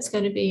think that's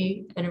going to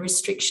be a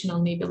restriction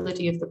on the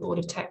ability of the Board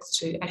of Tax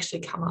to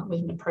actually come up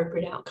with an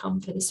appropriate outcome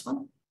for this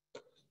one?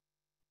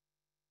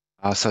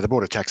 So the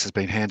Board of Tax has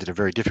been handed a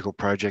very difficult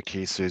project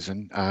here,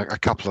 Susan. A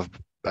couple of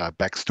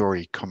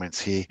backstory comments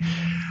here.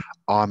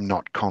 I'm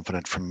not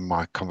confident from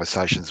my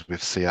conversations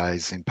with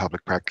CAs in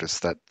public practice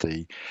that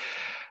the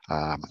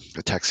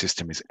tax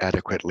system is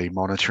adequately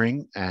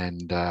monitoring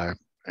and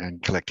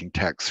collecting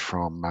tax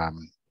from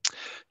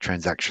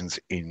transactions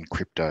in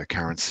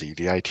cryptocurrency.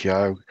 The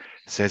ATO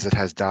says it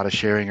has data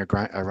sharing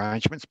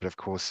arrangements, but of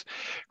course,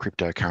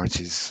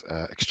 cryptocurrencies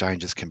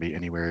exchanges can be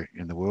anywhere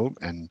in the world,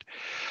 and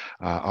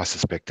I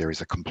suspect there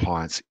is a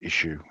compliance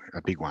issue,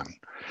 a big one.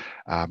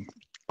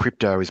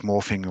 Crypto is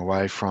morphing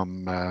away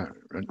from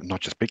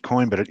not just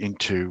Bitcoin, but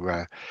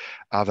into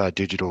other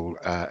digital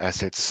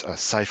assets,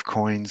 safe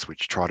coins,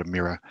 which try to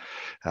mirror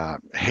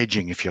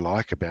hedging, if you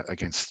like,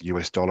 against the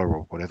US dollar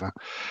or whatever.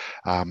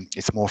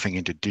 It's morphing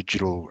into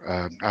digital,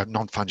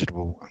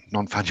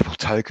 non-fungible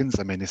tokens.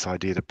 I mean, this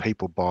idea that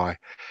people buy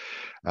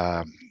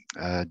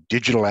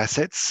digital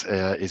assets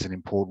is an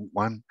important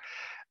one.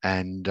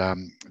 And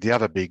the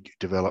other big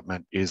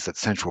development is that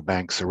central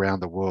banks around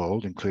the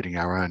world, including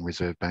our own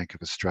Reserve Bank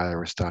of Australia,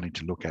 are starting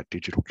to look at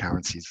digital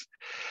currencies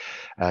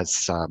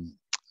as a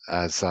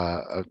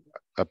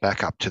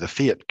backup to the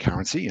fiat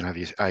currency,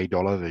 the A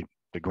dollar,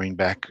 the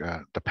greenback,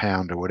 the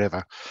pound or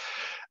whatever.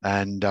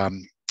 And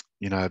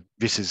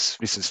this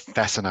is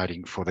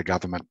fascinating for the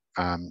government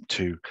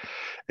to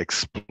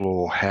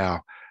explore how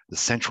the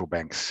central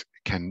banks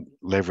can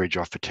leverage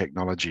off the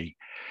technology.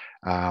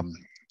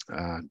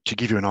 To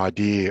give you an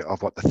idea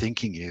of what the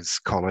thinking is,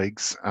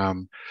 colleagues,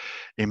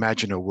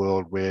 imagine a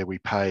world where we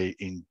pay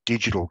in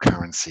digital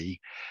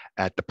currency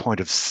at the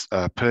point of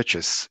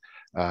purchase.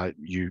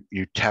 You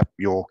tap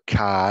your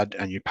card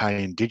and you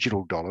pay in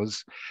digital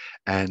dollars,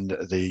 and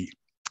the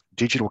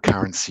digital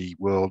currency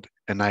world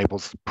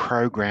enables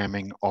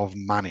programming of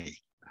money.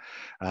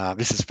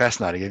 This is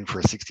fascinating, even for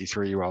a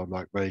 63-year-old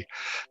like me,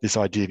 this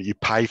idea that you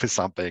pay for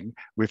something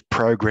with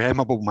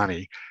programmable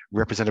money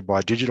represented by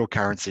digital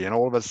currency, and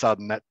all of a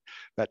sudden that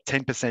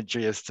 10%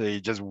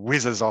 GST just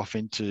whizzes off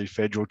into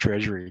federal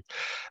treasury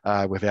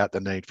without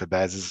the need for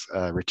BAS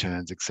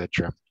returns,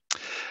 etc.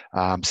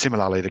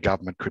 Similarly, the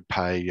government could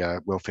pay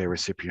welfare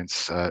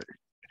recipients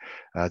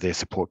their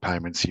support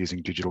payments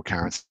using digital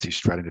currency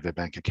straight into their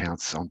bank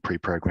accounts on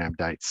pre-programmed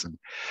dates. And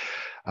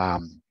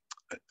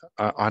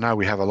I know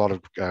we have a lot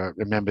of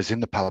members in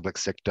the public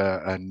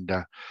sector,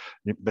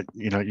 but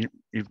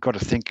you've got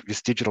to think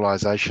this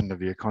digitalisation of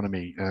the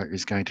economy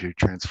is going to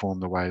transform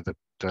the way that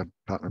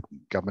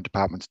government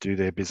departments do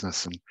their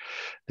business, and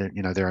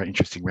there are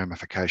interesting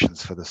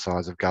ramifications for the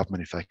size of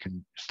government if they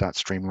can start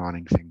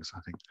streamlining things,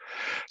 I think.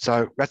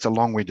 So that's a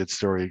long-winded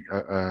story,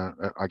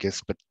 I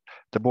guess, but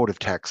the Board of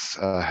Tax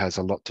has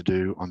a lot to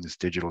do on this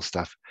digital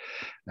stuff,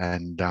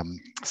 and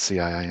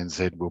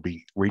CAANZ will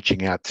be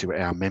reaching out to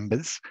our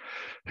members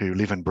who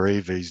live and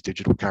breathe these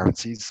digital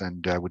currencies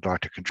and would like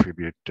to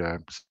contribute.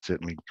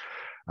 Certainly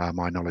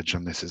my knowledge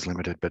on this is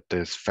limited, but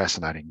there's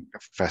fascinating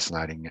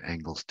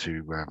angles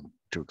to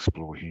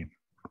explore here.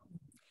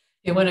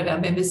 Yeah, one of our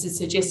members has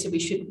suggested we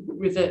should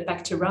revert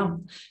back to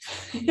rum.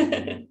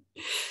 We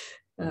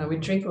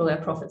drink all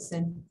our profits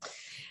then.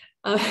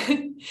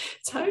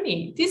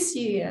 Tony, this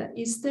year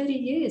is 30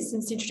 years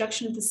since the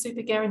introduction of the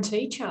super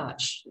guarantee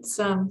charge. It's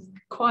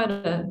quite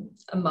a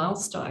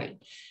milestone.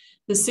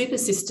 The super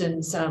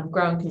system's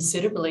grown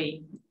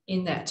considerably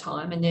in that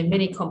time, and there are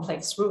many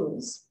complex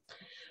rules.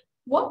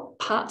 What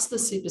parts of the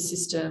super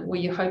system were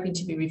you hoping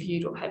to be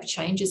reviewed or have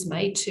changes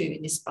made to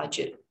in this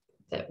budget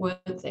that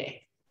weren't there?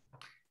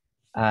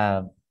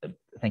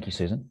 Thank you,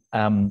 Susan.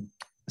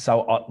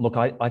 Look,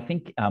 I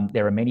think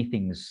there are many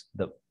things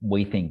that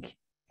we think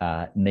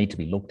need to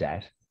be looked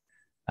at,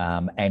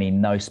 and in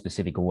no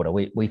specific order.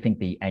 We think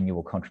the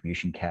annual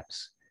contribution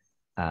caps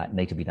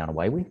need to be done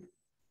away with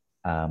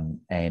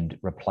and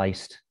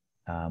replaced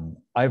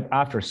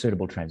after a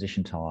suitable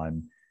transition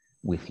time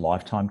with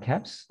lifetime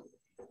caps,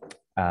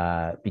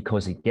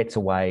 because it gets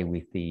away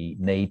with the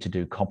need to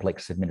do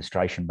complex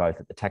administration both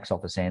at the tax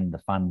office end, the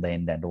fund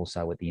end, and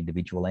also at the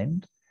individual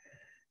end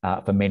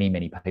for many,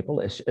 many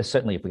people,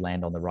 certainly if we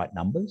land on the right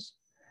numbers.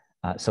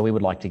 So we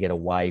would like to get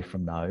away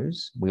from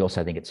those. We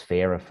also think it's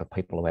fairer for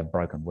people who have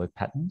broken work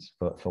patterns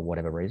for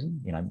whatever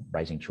reason,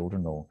 raising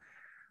children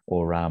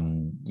or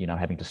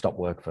having to stop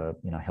work for,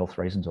 health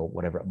reasons or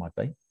whatever it might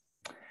be.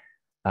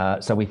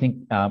 So we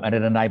think, and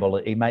it may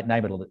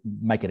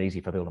make it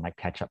easy for people to make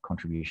catch-up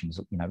contributions,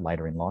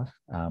 later in life,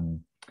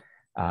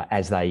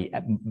 as they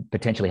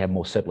potentially have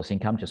more surplus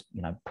income just,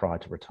 prior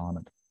to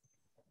retirement.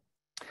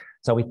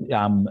 So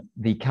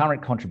the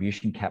current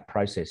contribution cap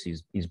process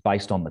is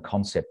based on the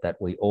concept that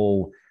we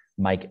all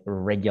make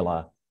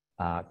regular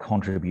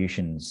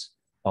contributions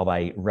of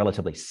a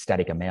relatively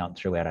static amount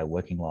throughout our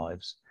working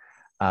lives.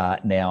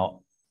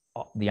 Now,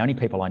 the only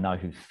people I know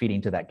who fit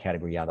into that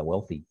category are the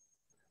wealthy.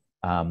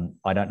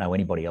 I don't know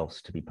anybody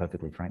else, to be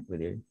perfectly frank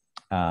with you.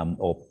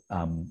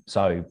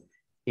 So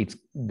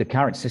the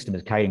current system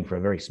is catering for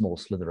a very small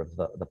slither of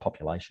the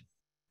population.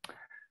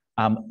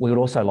 We would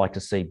also like to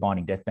see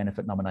binding death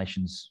benefit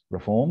nominations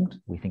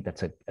reformed. We think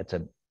that's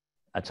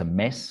a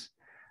mess.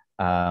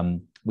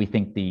 We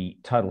think the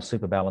total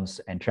super balance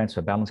and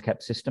transfer balance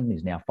cap system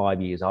is now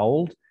 5 years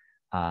old,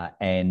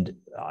 and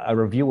a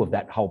review of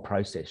that whole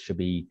process should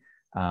be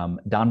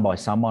done by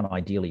someone,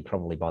 ideally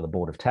probably by the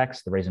Board of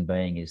Tax. The reason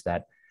being is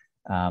that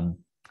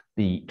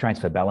the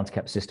transfer balance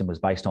cap system was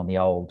based on the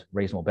old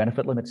reasonable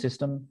benefit limit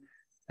system,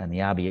 and the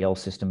RBL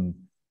system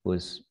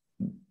was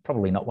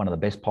probably not one of the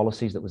best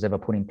policies that was ever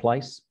put in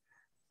place.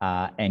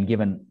 And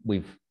given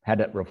we've had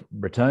it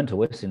returned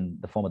to us in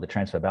the form of the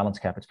transfer balance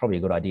cap, it's probably a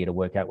good idea to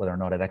work out whether or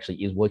not it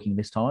actually is working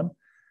this time,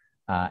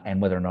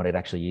 and whether or not it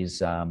actually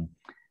is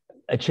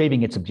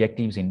achieving its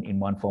objectives in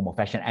one form or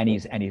fashion, and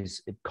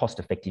is cost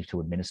effective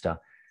to administer,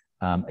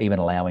 even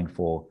allowing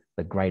for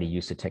the greater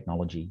use of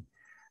technology.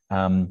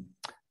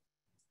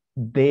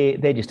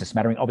 They're just a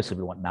smattering. Obviously,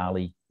 we want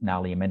gnarly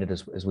amended,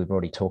 as we've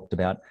already talked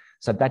about.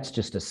 So that's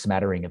just a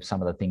smattering of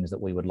some of the things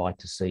that we would like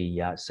to see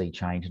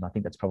change, and I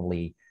think that's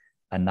probably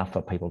enough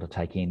for people to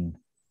take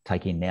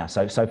in now.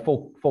 So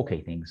four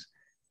key things: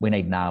 we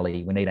need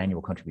gnarly, we need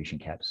annual contribution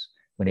caps,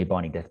 we need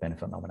binding death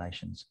benefit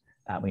nominations,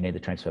 we need the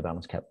transfer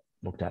balance cap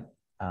looked at,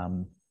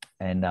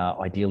 and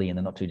ideally in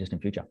the not too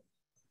distant future.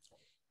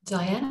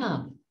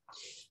 Diana,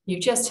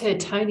 you've just heard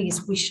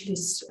Tony's wish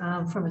list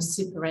from a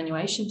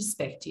superannuation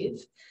perspective.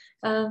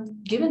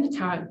 Given the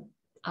current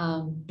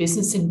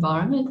business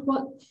environment,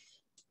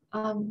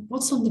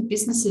 what's on the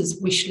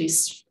business's wish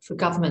list for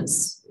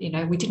governments?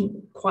 We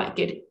didn't quite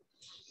get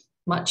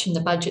much in the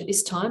budget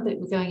this time, but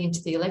we're going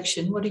into the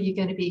election. What are you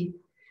going to be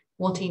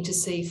wanting to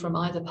see from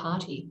either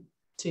party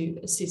to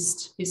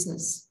assist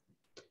business?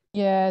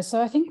 Yeah, so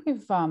I think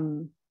we've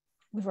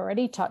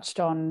already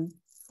touched on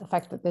the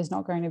fact that there's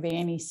not going to be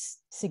any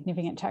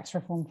significant tax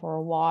reform for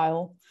a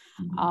while.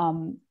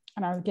 Mm-hmm.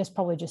 And I guess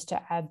probably just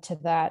to add to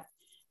that,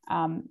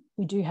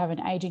 we do have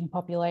an ageing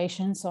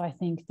population. So I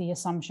think the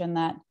assumption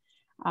that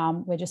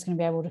we're just going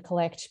to be able to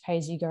collect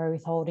pay-as-you-go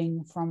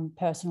withholding from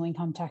personal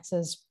income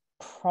taxes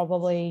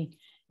probably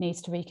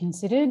needs to be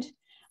considered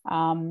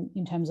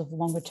in terms of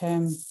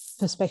longer-term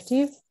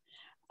perspective.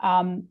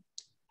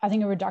 I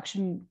think a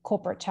reduction in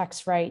corporate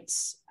tax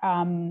rates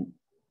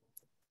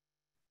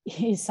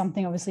is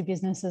something obviously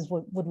businesses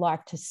would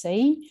like to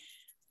see,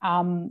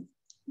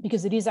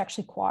 because it is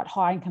actually quite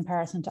high in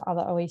comparison to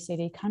other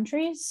OECD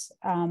countries.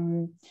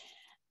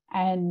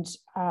 And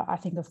I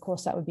think, of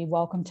course, that would be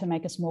welcome to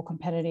make us more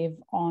competitive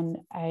on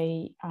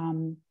a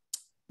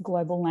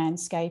global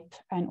landscape,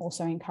 and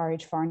also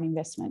encourage foreign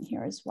investment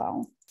here as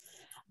well.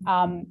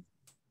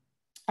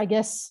 I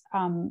guess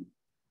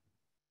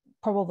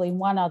probably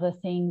one other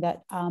thing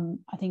that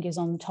I think is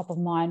on top of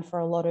mind for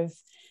a lot of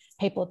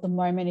people at the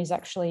moment is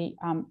actually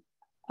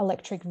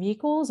electric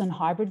vehicles and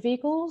hybrid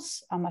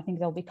vehicles. I think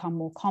they'll become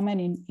more common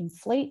in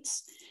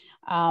fleets,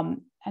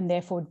 and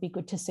therefore it'd be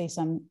good to see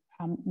some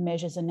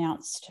measures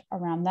announced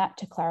around that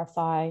to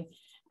clarify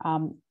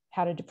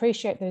how to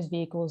depreciate those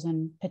vehicles,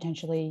 and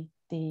potentially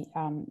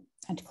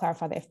and to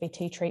clarify the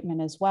FBT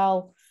treatment as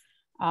well.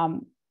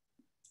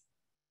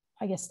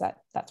 I guess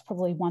that's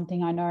probably one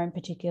thing I know, and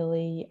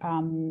particularly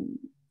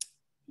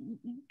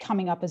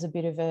coming up as a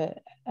bit of a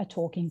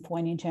talking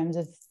point in terms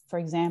of, for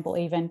example,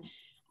 even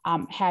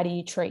how do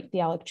you treat the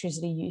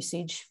electricity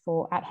usage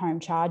for at-home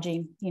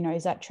charging? You know,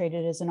 is that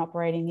treated as an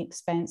operating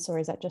expense, or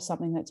is that just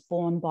something that's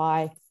borne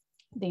by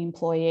the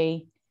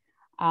employee?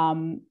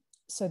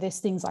 So there's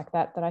things like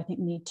that that I think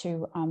need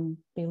to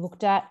be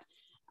looked at.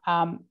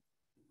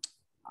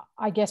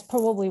 I guess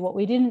probably what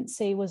we didn't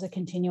see was a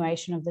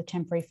continuation of the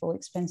temporary full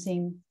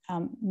expensing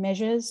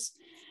measures.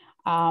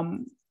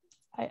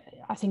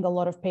 I think a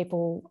lot of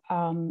people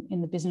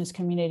in the business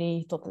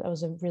community thought that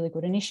was a really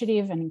good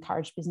initiative and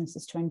encouraged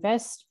businesses to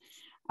invest.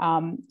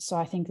 So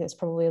I think there's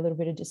probably a little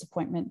bit of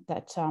disappointment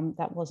that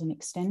that wasn't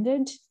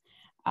extended.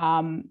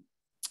 And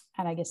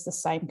I guess the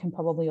same can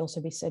probably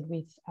also be said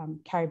with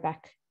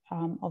carryback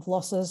of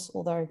losses,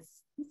 although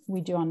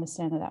we do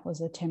understand that that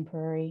was a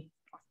temporary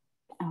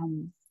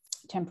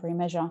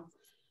measure.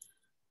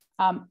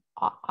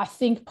 I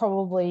think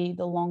probably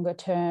the longer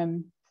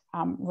term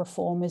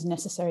reform is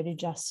necessary to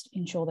just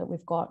ensure that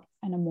we've got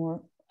a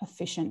more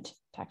efficient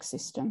tax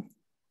system.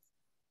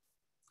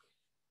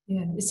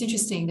 Yeah, it's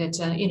interesting that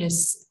in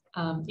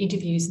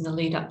interviews in the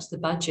lead up to the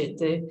budget,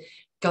 the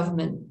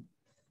government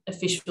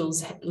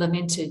officials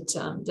lamented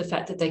the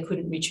fact that they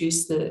couldn't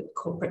reduce the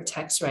corporate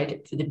tax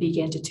rate for the big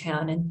end of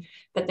town,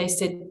 but they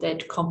said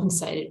they'd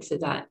compensated for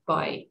that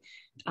by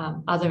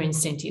other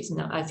incentives,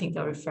 and I think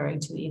they're referring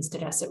to the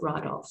instant asset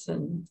write-off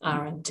and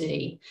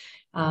R&D.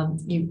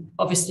 You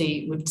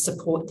obviously would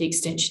support the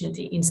extension of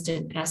the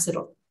instant asset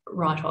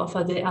write-off.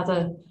 Are there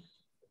other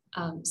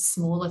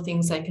smaller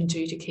things they can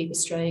do to keep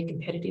Australia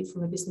competitive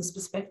from a business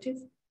perspective?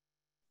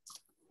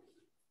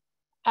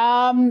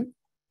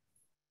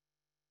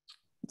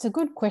 It's a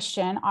good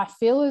question. I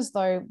feel as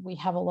though we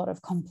have a lot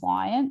of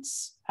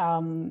compliance.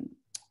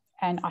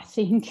 And I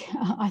think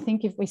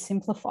if we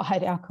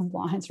simplified our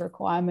compliance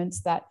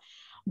requirements, that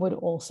would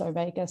also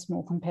make us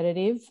more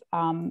competitive.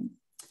 And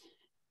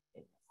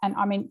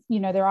I mean,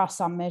 you know, there are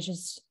some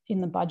measures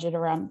in the budget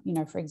around, you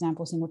know, for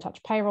example, single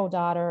touch payroll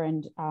data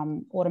and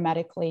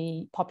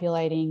automatically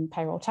populating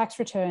payroll tax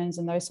returns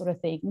and those sort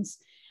of things.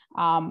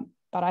 But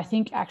I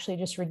think actually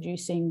just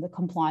reducing the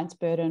compliance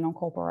burden on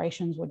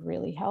corporations would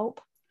really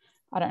help.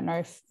 I don't know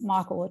if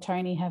Michael or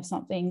Tony have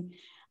something,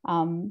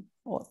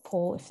 or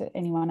Paul, if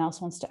anyone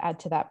else wants to add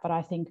to that, but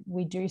I think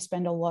we do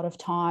spend a lot of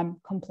time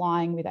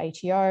complying with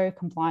ATO,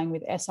 complying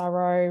with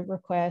SRO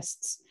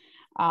requests,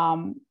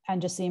 and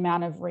just the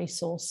amount of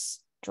resource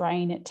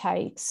drain it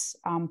takes,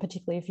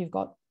 particularly if you've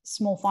got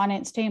small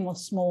finance team or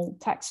small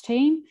tax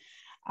team,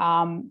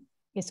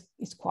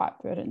 is quite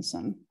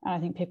burdensome. And I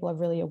think people are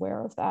really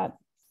aware of that.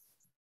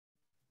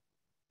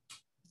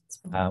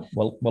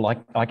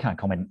 Well, I can't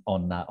comment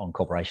on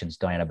corporations,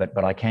 Diana,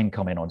 but I can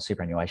comment on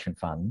superannuation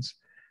funds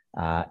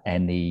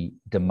and the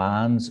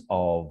demands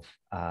of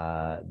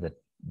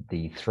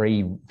the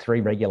three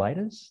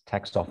regulators,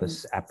 Tax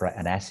Office, APRA,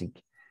 and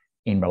ASIC,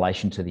 in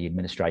relation to the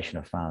administration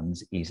of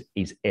funds is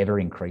ever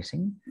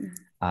increasing.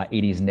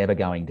 It is never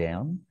going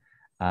down,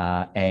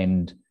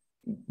 and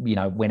you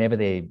know, whenever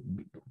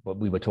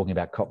we were talking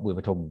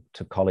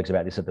to colleagues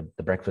about this at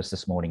the breakfast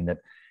this morning, that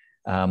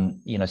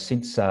you know,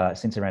 since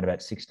around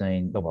about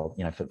 16, well,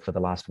 you know, for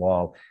the last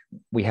while,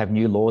 we have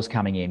new laws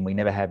coming in. We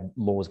never have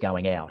laws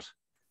going out,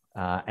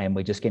 and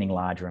we're just getting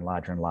larger and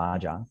larger and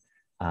larger,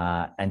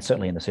 and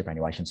certainly in the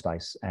superannuation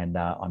space. And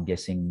I'm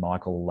guessing,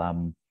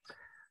 Michael,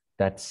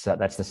 that's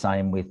the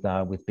same with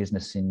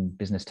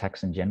business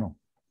tax in general.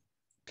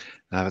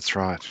 No, that's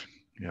right.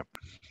 Yep.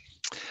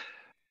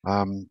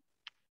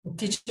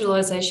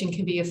 Digitalisation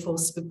can be a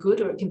force for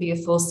good, or it can be a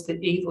force for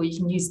evil. You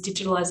can use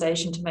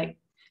digitalisation to make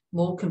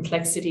more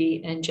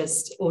complexity and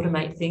just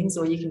automate things,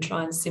 or you can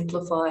try and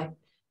simplify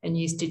and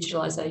use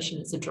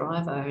digitalisation as a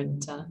driver.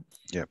 And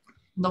yep.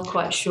 Not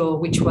quite sure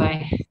which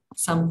way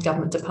some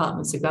government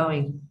departments are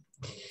going.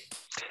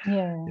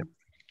 Yeah. Yep.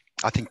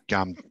 I think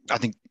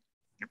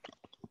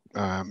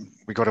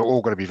we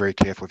all got to be very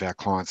careful with our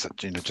clients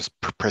that, you know, just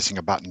pressing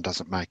a button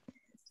doesn't make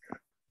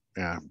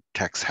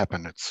tax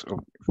happen. It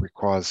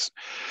requires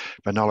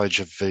the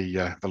knowledge of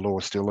the law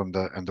still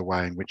and the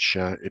way in which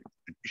it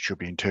should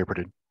be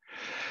interpreted.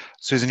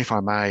 Susan, if I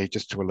may,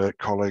 just to alert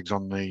colleagues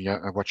on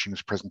the watching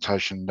this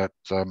presentation, that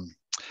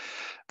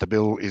the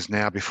bill is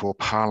now before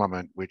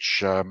Parliament,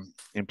 which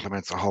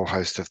implements a whole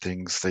host of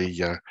things.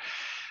 The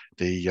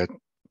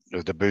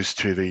boost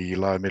to the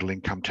low middle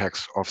income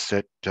tax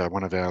offset.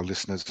 One of our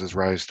listeners has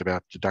raised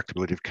about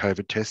deductibility of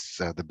COVID tests.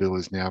 The bill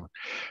is now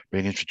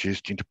being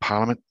introduced into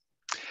Parliament.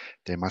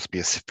 There must be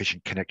a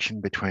sufficient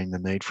connection between the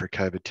need for a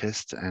COVID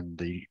test and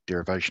the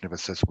derivation of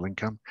assessable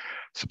income.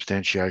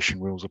 Substantiation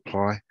rules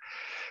apply.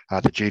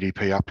 The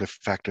GDP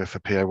uplift factor for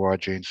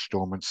PAYG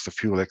instalments, the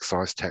fuel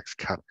excise tax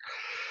cut.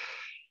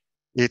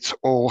 It's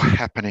all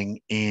happening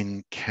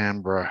in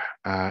Canberra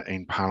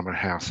in Parliament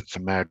House. It's a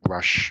mad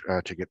rush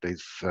to get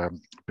these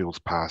bills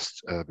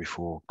passed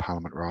before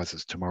Parliament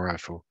rises tomorrow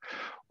for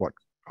what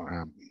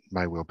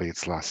may well be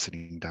its last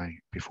sitting day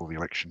before the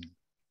election.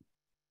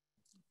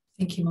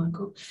 Thank you,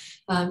 Michael.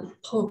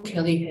 Paul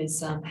Kelly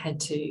has had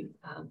to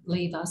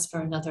leave us for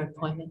another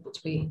appointment, but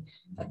we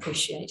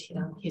appreciate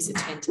his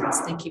attendance.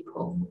 Thank you,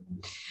 Paul.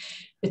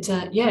 But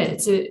yeah,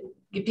 it's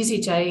a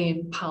busy day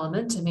in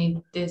Parliament. I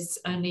mean, there's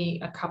only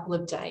a couple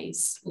of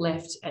days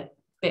left at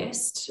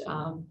best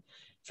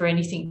for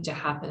anything to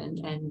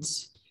happen, and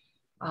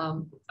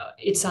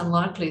it's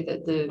unlikely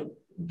that the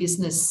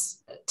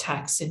business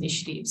tax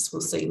initiatives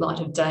will see light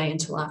of day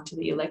until after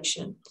the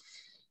election.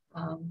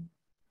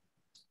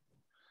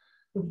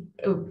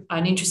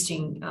 An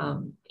interesting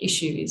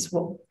issue is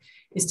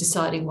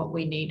deciding what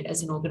we need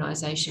as an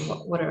organisation.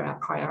 What are our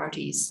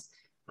priorities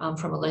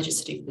from a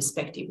legislative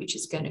perspective,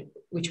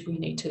 which we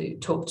need to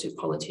talk to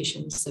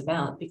politicians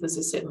about, because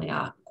there certainly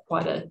are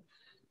quite a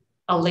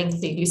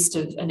lengthy list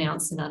of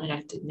announced and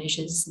unenacted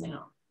measures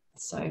now.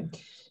 So,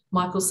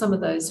 Michael, some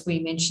of those we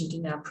mentioned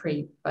in our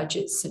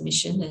pre-budget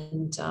submission,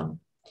 and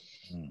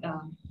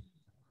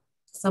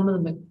some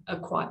of them are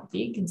quite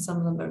big and some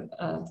of them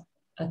are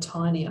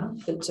tinier,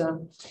 but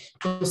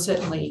we'll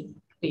certainly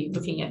be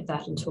looking at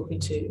that and talking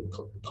to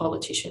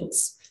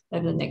politicians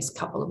over the next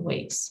couple of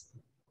weeks.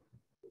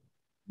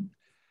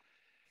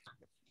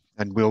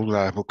 And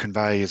we'll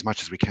convey as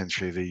much as we can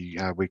through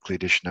the weekly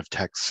edition of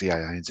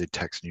CANZ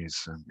Tax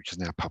News, which is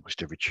now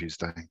published every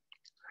Tuesday.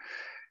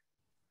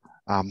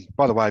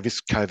 By the way,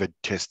 this COVID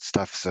test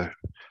stuff's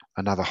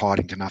another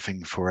hiding to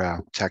nothing for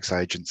our tax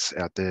agents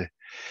out there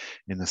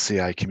in the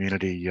CA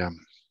community. You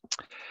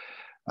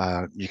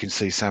can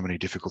see so many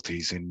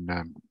difficulties in,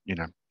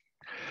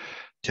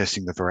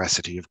 testing the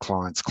veracity of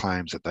clients'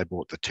 claims that they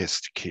bought the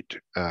test kit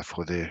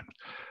for their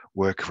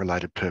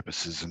work-related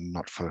purposes and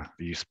not for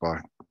use by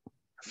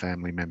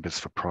family members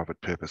for private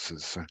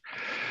purposes. So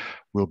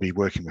we'll be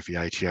working with the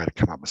ATO to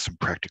come up with some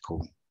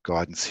practical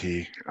guidance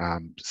here.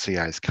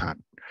 CAs can't,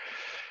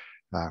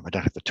 I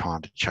don't have the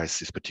time to chase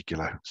this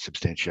particular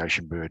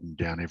substantiation burden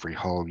down every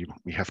hole.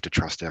 We have to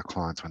trust our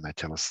clients when they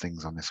tell us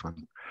things on this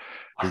one.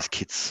 These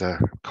kits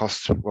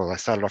cost, well, they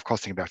started off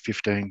costing about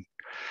 $15,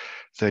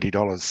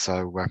 $30.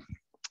 So,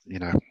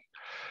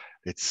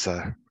 it's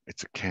a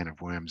can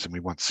of worms, and we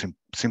want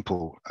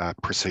simple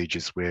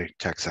procedures where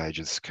tax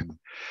agents can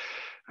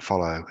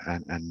follow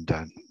and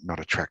not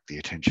attract the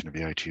attention of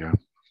the ATO.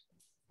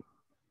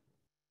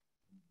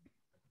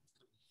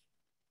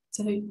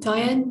 So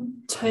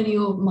Diane, Tony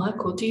or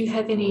Michael, do you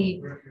have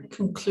any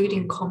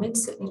concluding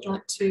comments that you'd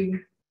like to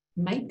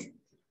make?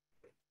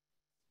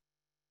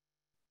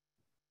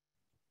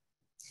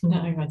 No,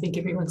 I think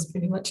everyone's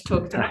pretty much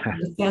talked about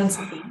the sounds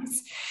of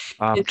things.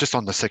 Just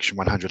on the Section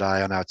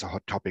 100A, I know it's a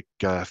hot topic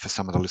for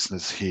some of the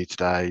listeners here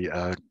today.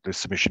 The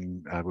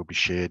submission will be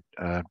shared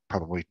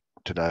probably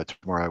today or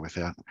tomorrow with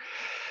our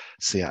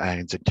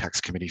CANZ Tax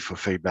Committee for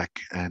feedback,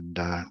 and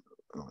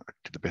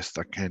to the best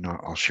I can,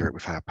 I'll share it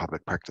with our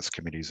public practice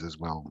committees as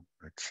well.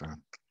 It's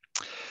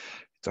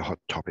a hot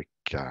topic,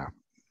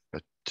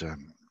 but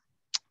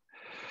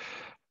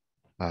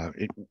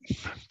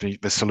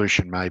the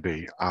solution may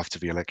be after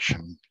the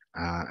election,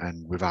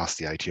 and we've asked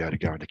the ATO to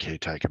go into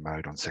caretaker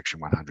mode on Section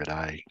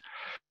 100A.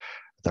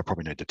 They'll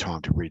probably need the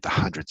time to read the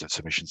hundreds of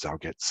submissions they'll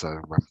get, so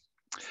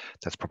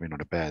that's probably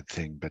not a bad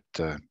thing, but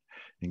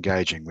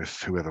engaging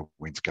with whoever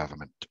wins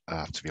government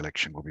after the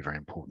election will be very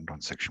important on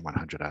Section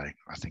 100A,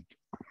 I think.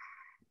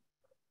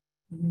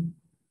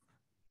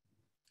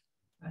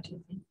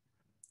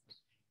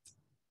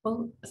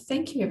 Well,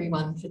 thank you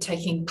everyone for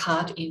taking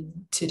part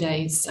in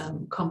today's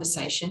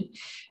conversation.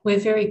 We're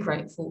very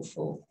grateful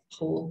for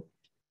Paul,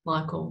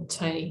 Michael,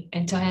 Tony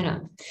and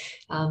Diana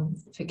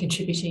for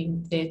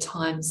contributing their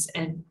times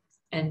and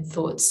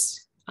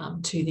thoughts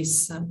to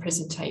this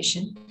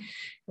presentation.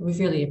 We've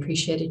really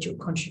appreciated your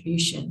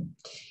contribution.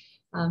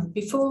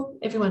 Before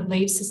everyone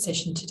leaves the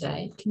session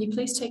today, can you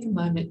please take a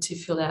moment to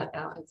fill out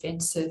our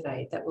event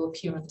survey that will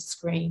appear on the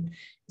screen,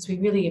 as we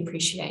really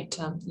appreciate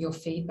your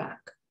feedback.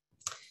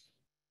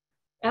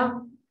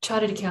 Our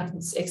Chartered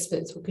Accountants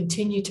experts will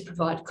continue to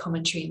provide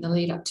commentary in the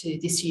lead up to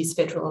this year's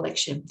federal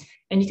election,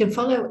 and you can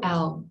follow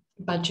our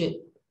budget,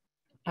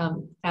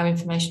 our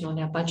information on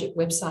our budget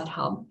website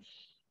hub,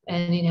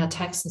 and in our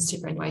tax and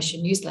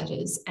superannuation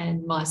newsletters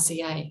and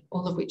MyCA,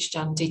 all of which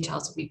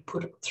details will be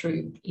put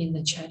through in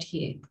the chat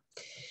here.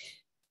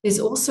 There's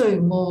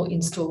also more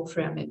in store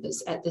for our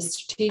members at the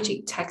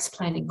Strategic Tax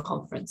Planning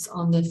Conference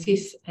on the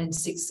 5th and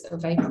 6th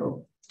of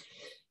April.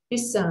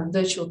 This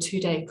virtual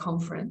two-day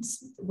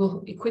conference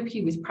will equip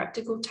you with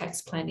practical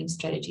tax planning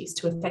strategies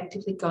to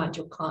effectively guide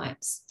your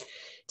clients,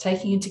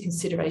 taking into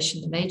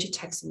consideration the major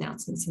tax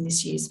announcements in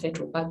this year's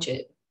federal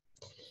budget.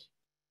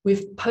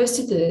 We've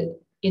posted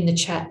in the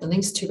chat the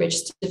links to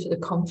register for the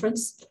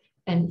conference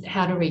and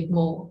how to read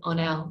more on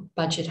our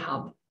budget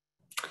hub.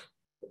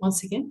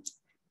 Once again,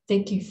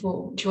 thank you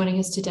for joining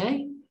us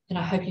today, and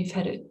I hope you've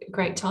had a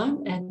great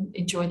time and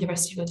enjoy the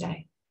rest of your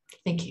day.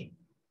 Thank you.